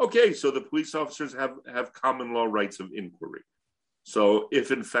 okay, so the police officers have common law rights of inquiry. So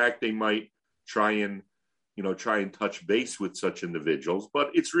if in fact they might try and touch base with such individuals, but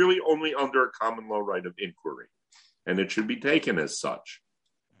it's really only under a common law right of inquiry, and it should be taken as such.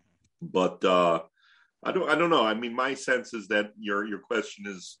 But I don't know. I mean, my sense is that your question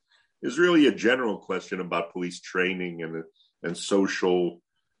is really a general question about police training and social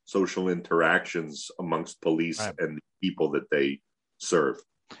interactions amongst police right. And the people that they serve.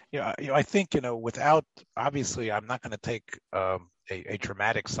 Yeah, I think without, obviously, I'm not going to take a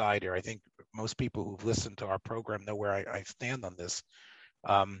dramatic side here. I think most people who've listened to our program know where I stand on this.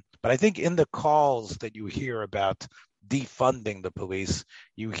 But I think in the calls that you hear about defunding the police,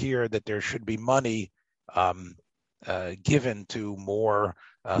 you hear that there should be money given to more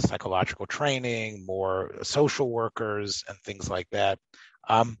psychological training, more social workers, and things like that.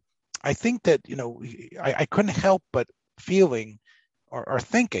 I think that I couldn't help but feeling or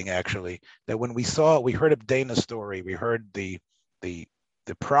thinking actually that when we heard of Dana's story, we heard the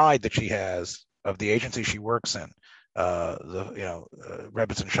pride that she has of the agency she works in,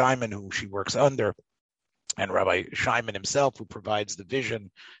 Rebbetzin Shimon, who she works under, and Rabbi Shimon himself, who provides the vision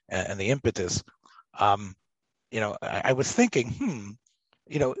and the impetus. I was thinking,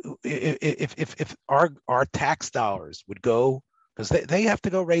 if our tax dollars would go, because they have to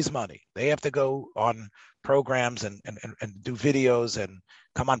go raise money, they have to go on programs and do videos and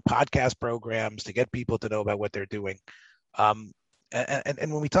come on podcast programs to get people to know about what they're doing. And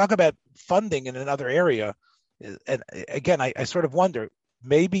when we talk about funding in another area, and again, I sort of wonder,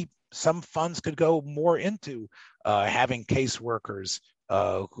 maybe some funds could go more into having caseworkers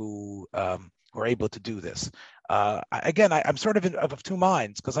who are able to do this. I'm sort of of two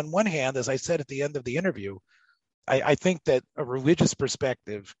minds, because on one hand, as I said at the end of the interview, I think that a religious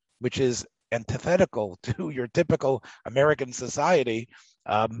perspective, which is antithetical to your typical American society,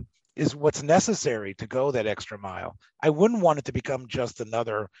 is what's necessary to go that extra mile. I wouldn't want it to become just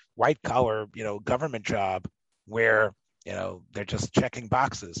another white collar, government job where they're just checking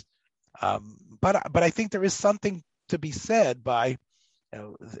boxes. But I think there is something to be said by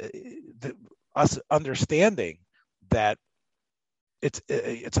us understanding that it's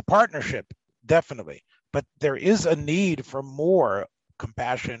a partnership, definitely, but there is a need for more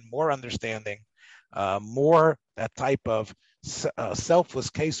compassion, more understanding, more that type of selfless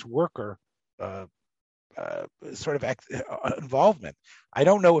case worker sort of involvement. I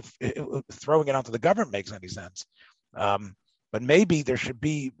don't know if throwing it onto the government makes any sense, but maybe there should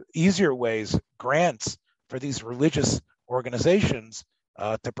be easier ways, grants for these religious organizations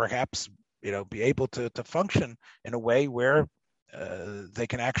to perhaps be able to function in a way where they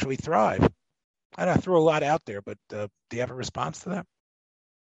can actually thrive. I threw a lot out there, but do you have a response to that?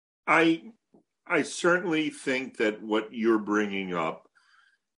 I certainly think that what you're bringing up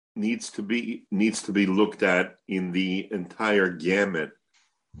needs to be looked at in the entire gamut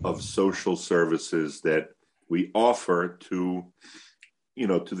of social services that we offer to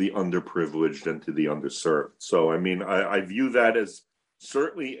the underprivileged and to the underserved. So, I mean, I view that as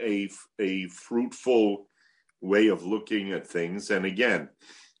certainly a fruitful way of looking at things. And again,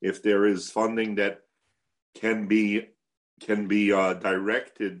 if there is funding that can be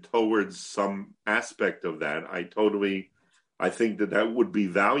directed towards some aspect of that, I think that would be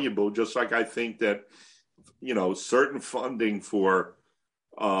valuable. Just like I think that certain funding for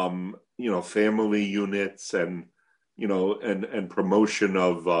family units and promotion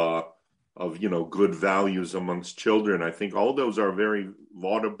of good values amongst children, I think all those are very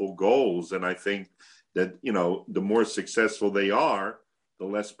laudable goals. And I think that the more successful they are, the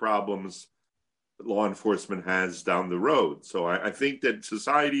less problems law enforcement has down the road. So I think that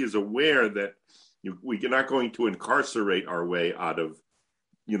society is aware that we're not going to incarcerate our way out of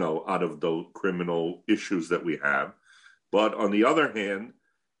the criminal issues that we have. But on the other hand,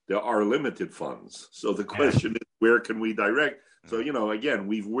 there are limited funds. So the question is, where can we direct? So, again,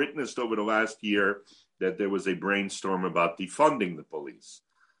 we've witnessed over the last year that there was a brainstorm about defunding the police.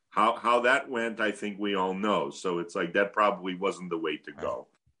 How that went, I think we all know. So it's like that probably wasn't the way to go.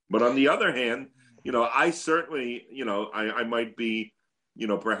 But on the other hand, I certainly, I might be,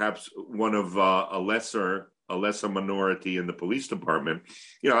 perhaps one of a lesser minority in the police department.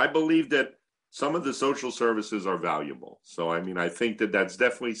 I believe that some of the social services are valuable. So, I mean, I think that that's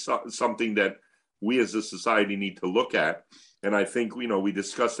definitely something that we as a society need to look at. And I think, we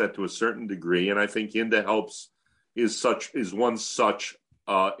discussed that to a certain degree. And I think Hinda Helps is one such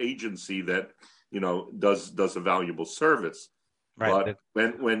agency that, does a valuable service. Right.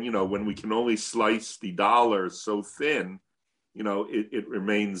 But when we can only slice the dollars so thin, it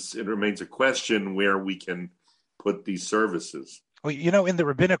remains a question where we can put these services. Well, in the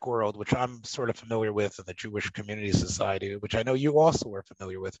rabbinic world, which I'm sort of familiar with, in the Jewish Community Society, which I know you also are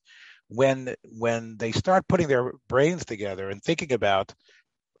familiar with, when they start putting their brains together and thinking about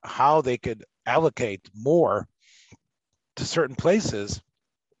how they could allocate more to certain places,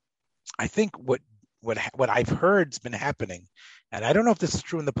 I think what I've heard has been happening, and I don't know if this is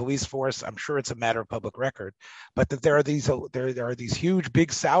true in the police force. I'm sure it's a matter of public record, but that there are these huge,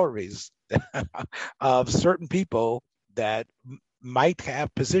 big salaries of certain people that might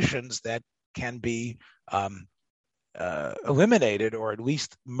have positions that can be eliminated or at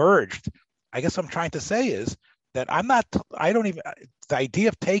least merged. I guess what I'm trying to say is that the idea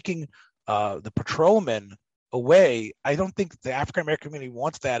of taking the patrolmen away, I don't think the African American community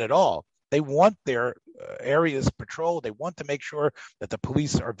wants that at all. They want their areas patrolled. They want to make sure that the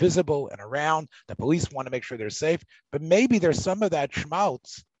police are visible and around. The police want to make sure they're safe. But maybe there's some of that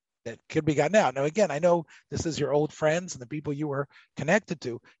schmaltz that could be gotten out. Now, again, I know this is your old friends and the people you were connected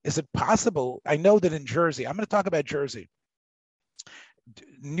to. Is it possible? I know that in Jersey, I'm going to talk about Jersey.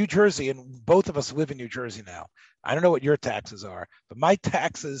 New Jersey, and both of us live in New Jersey now. I don't know what your taxes are, but my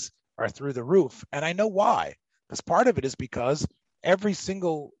taxes are through the roof. And I know why. Because part of it is because every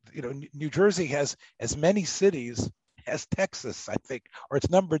single, New Jersey has as many cities as Texas, I think, or it's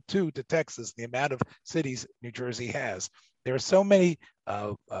number 2 to Texas, the amount of cities New Jersey has. There are so many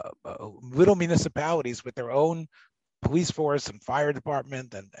little municipalities with their own police force and fire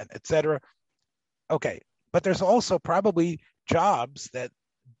department and et cetera. Okay, but there's also probably jobs that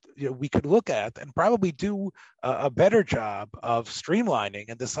we could look at and probably do a better job of streamlining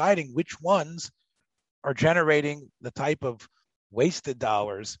and deciding which ones are generating the type of wasted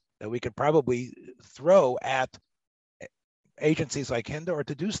dollars that we could probably throw at agencies like Hinda or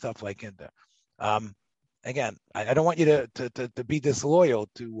to do stuff like Hinda. again, I don't want you to be disloyal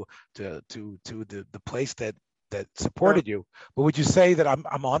to the place that supported you, but would you say that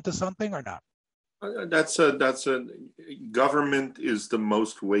I'm onto something or not? That's a government is the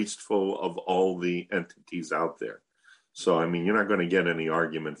most wasteful of all the entities out there. So, I mean, you're not going to get any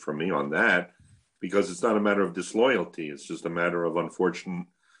argument from me on that, because it's not a matter of disloyalty. It's just a matter of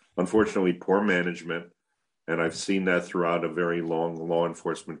unfortunately poor management. And I've seen that throughout a very long law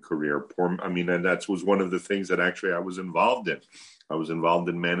enforcement career. And that was one of the things that actually I was involved in. I was involved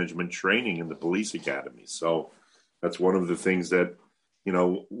in management training in the police academy. So that's one of the things that,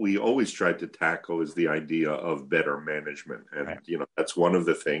 we always tried to tackle, is the idea of better management. And, right. That's one of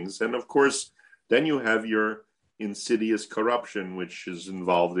the things. And of course, then you have your insidious corruption, which is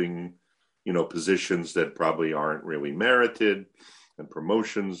involving, positions that probably aren't really merited, and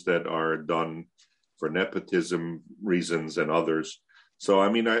promotions that are done for nepotism reasons and others. So, I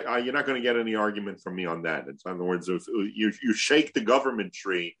mean, you're not going to get any argument from me on that. In other words, if you shake the government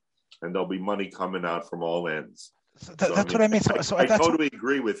tree and there'll be money coming out from all ends. So that's what I mean. So I totally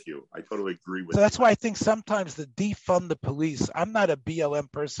agree with you. So that's why I think sometimes the defund the police. I'm not a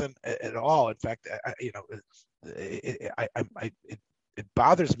BLM person at all. In fact, it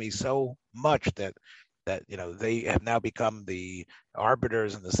bothers me so much that they have now become the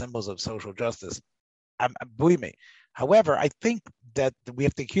arbiters and the symbols of social justice. Believe me. However, I think that we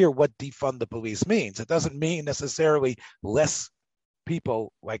have to hear what defund the police means. It doesn't mean necessarily less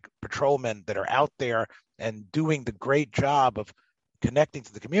people like patrolmen that are out there and doing the great job of connecting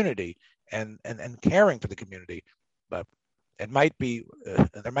to the community and caring for the community. But it might be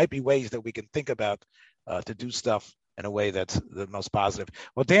there might be ways that we can think about to do stuff in a way that's the most positive.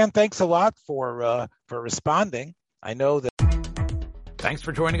 Well, Dan, thanks a lot for responding. I know that. Thanks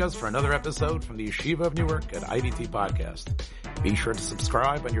for joining us for another episode from the Yeshiva of Newark at IDT Podcast. Be sure to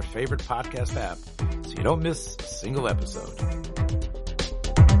subscribe on your favorite podcast app so you don't miss a single episode.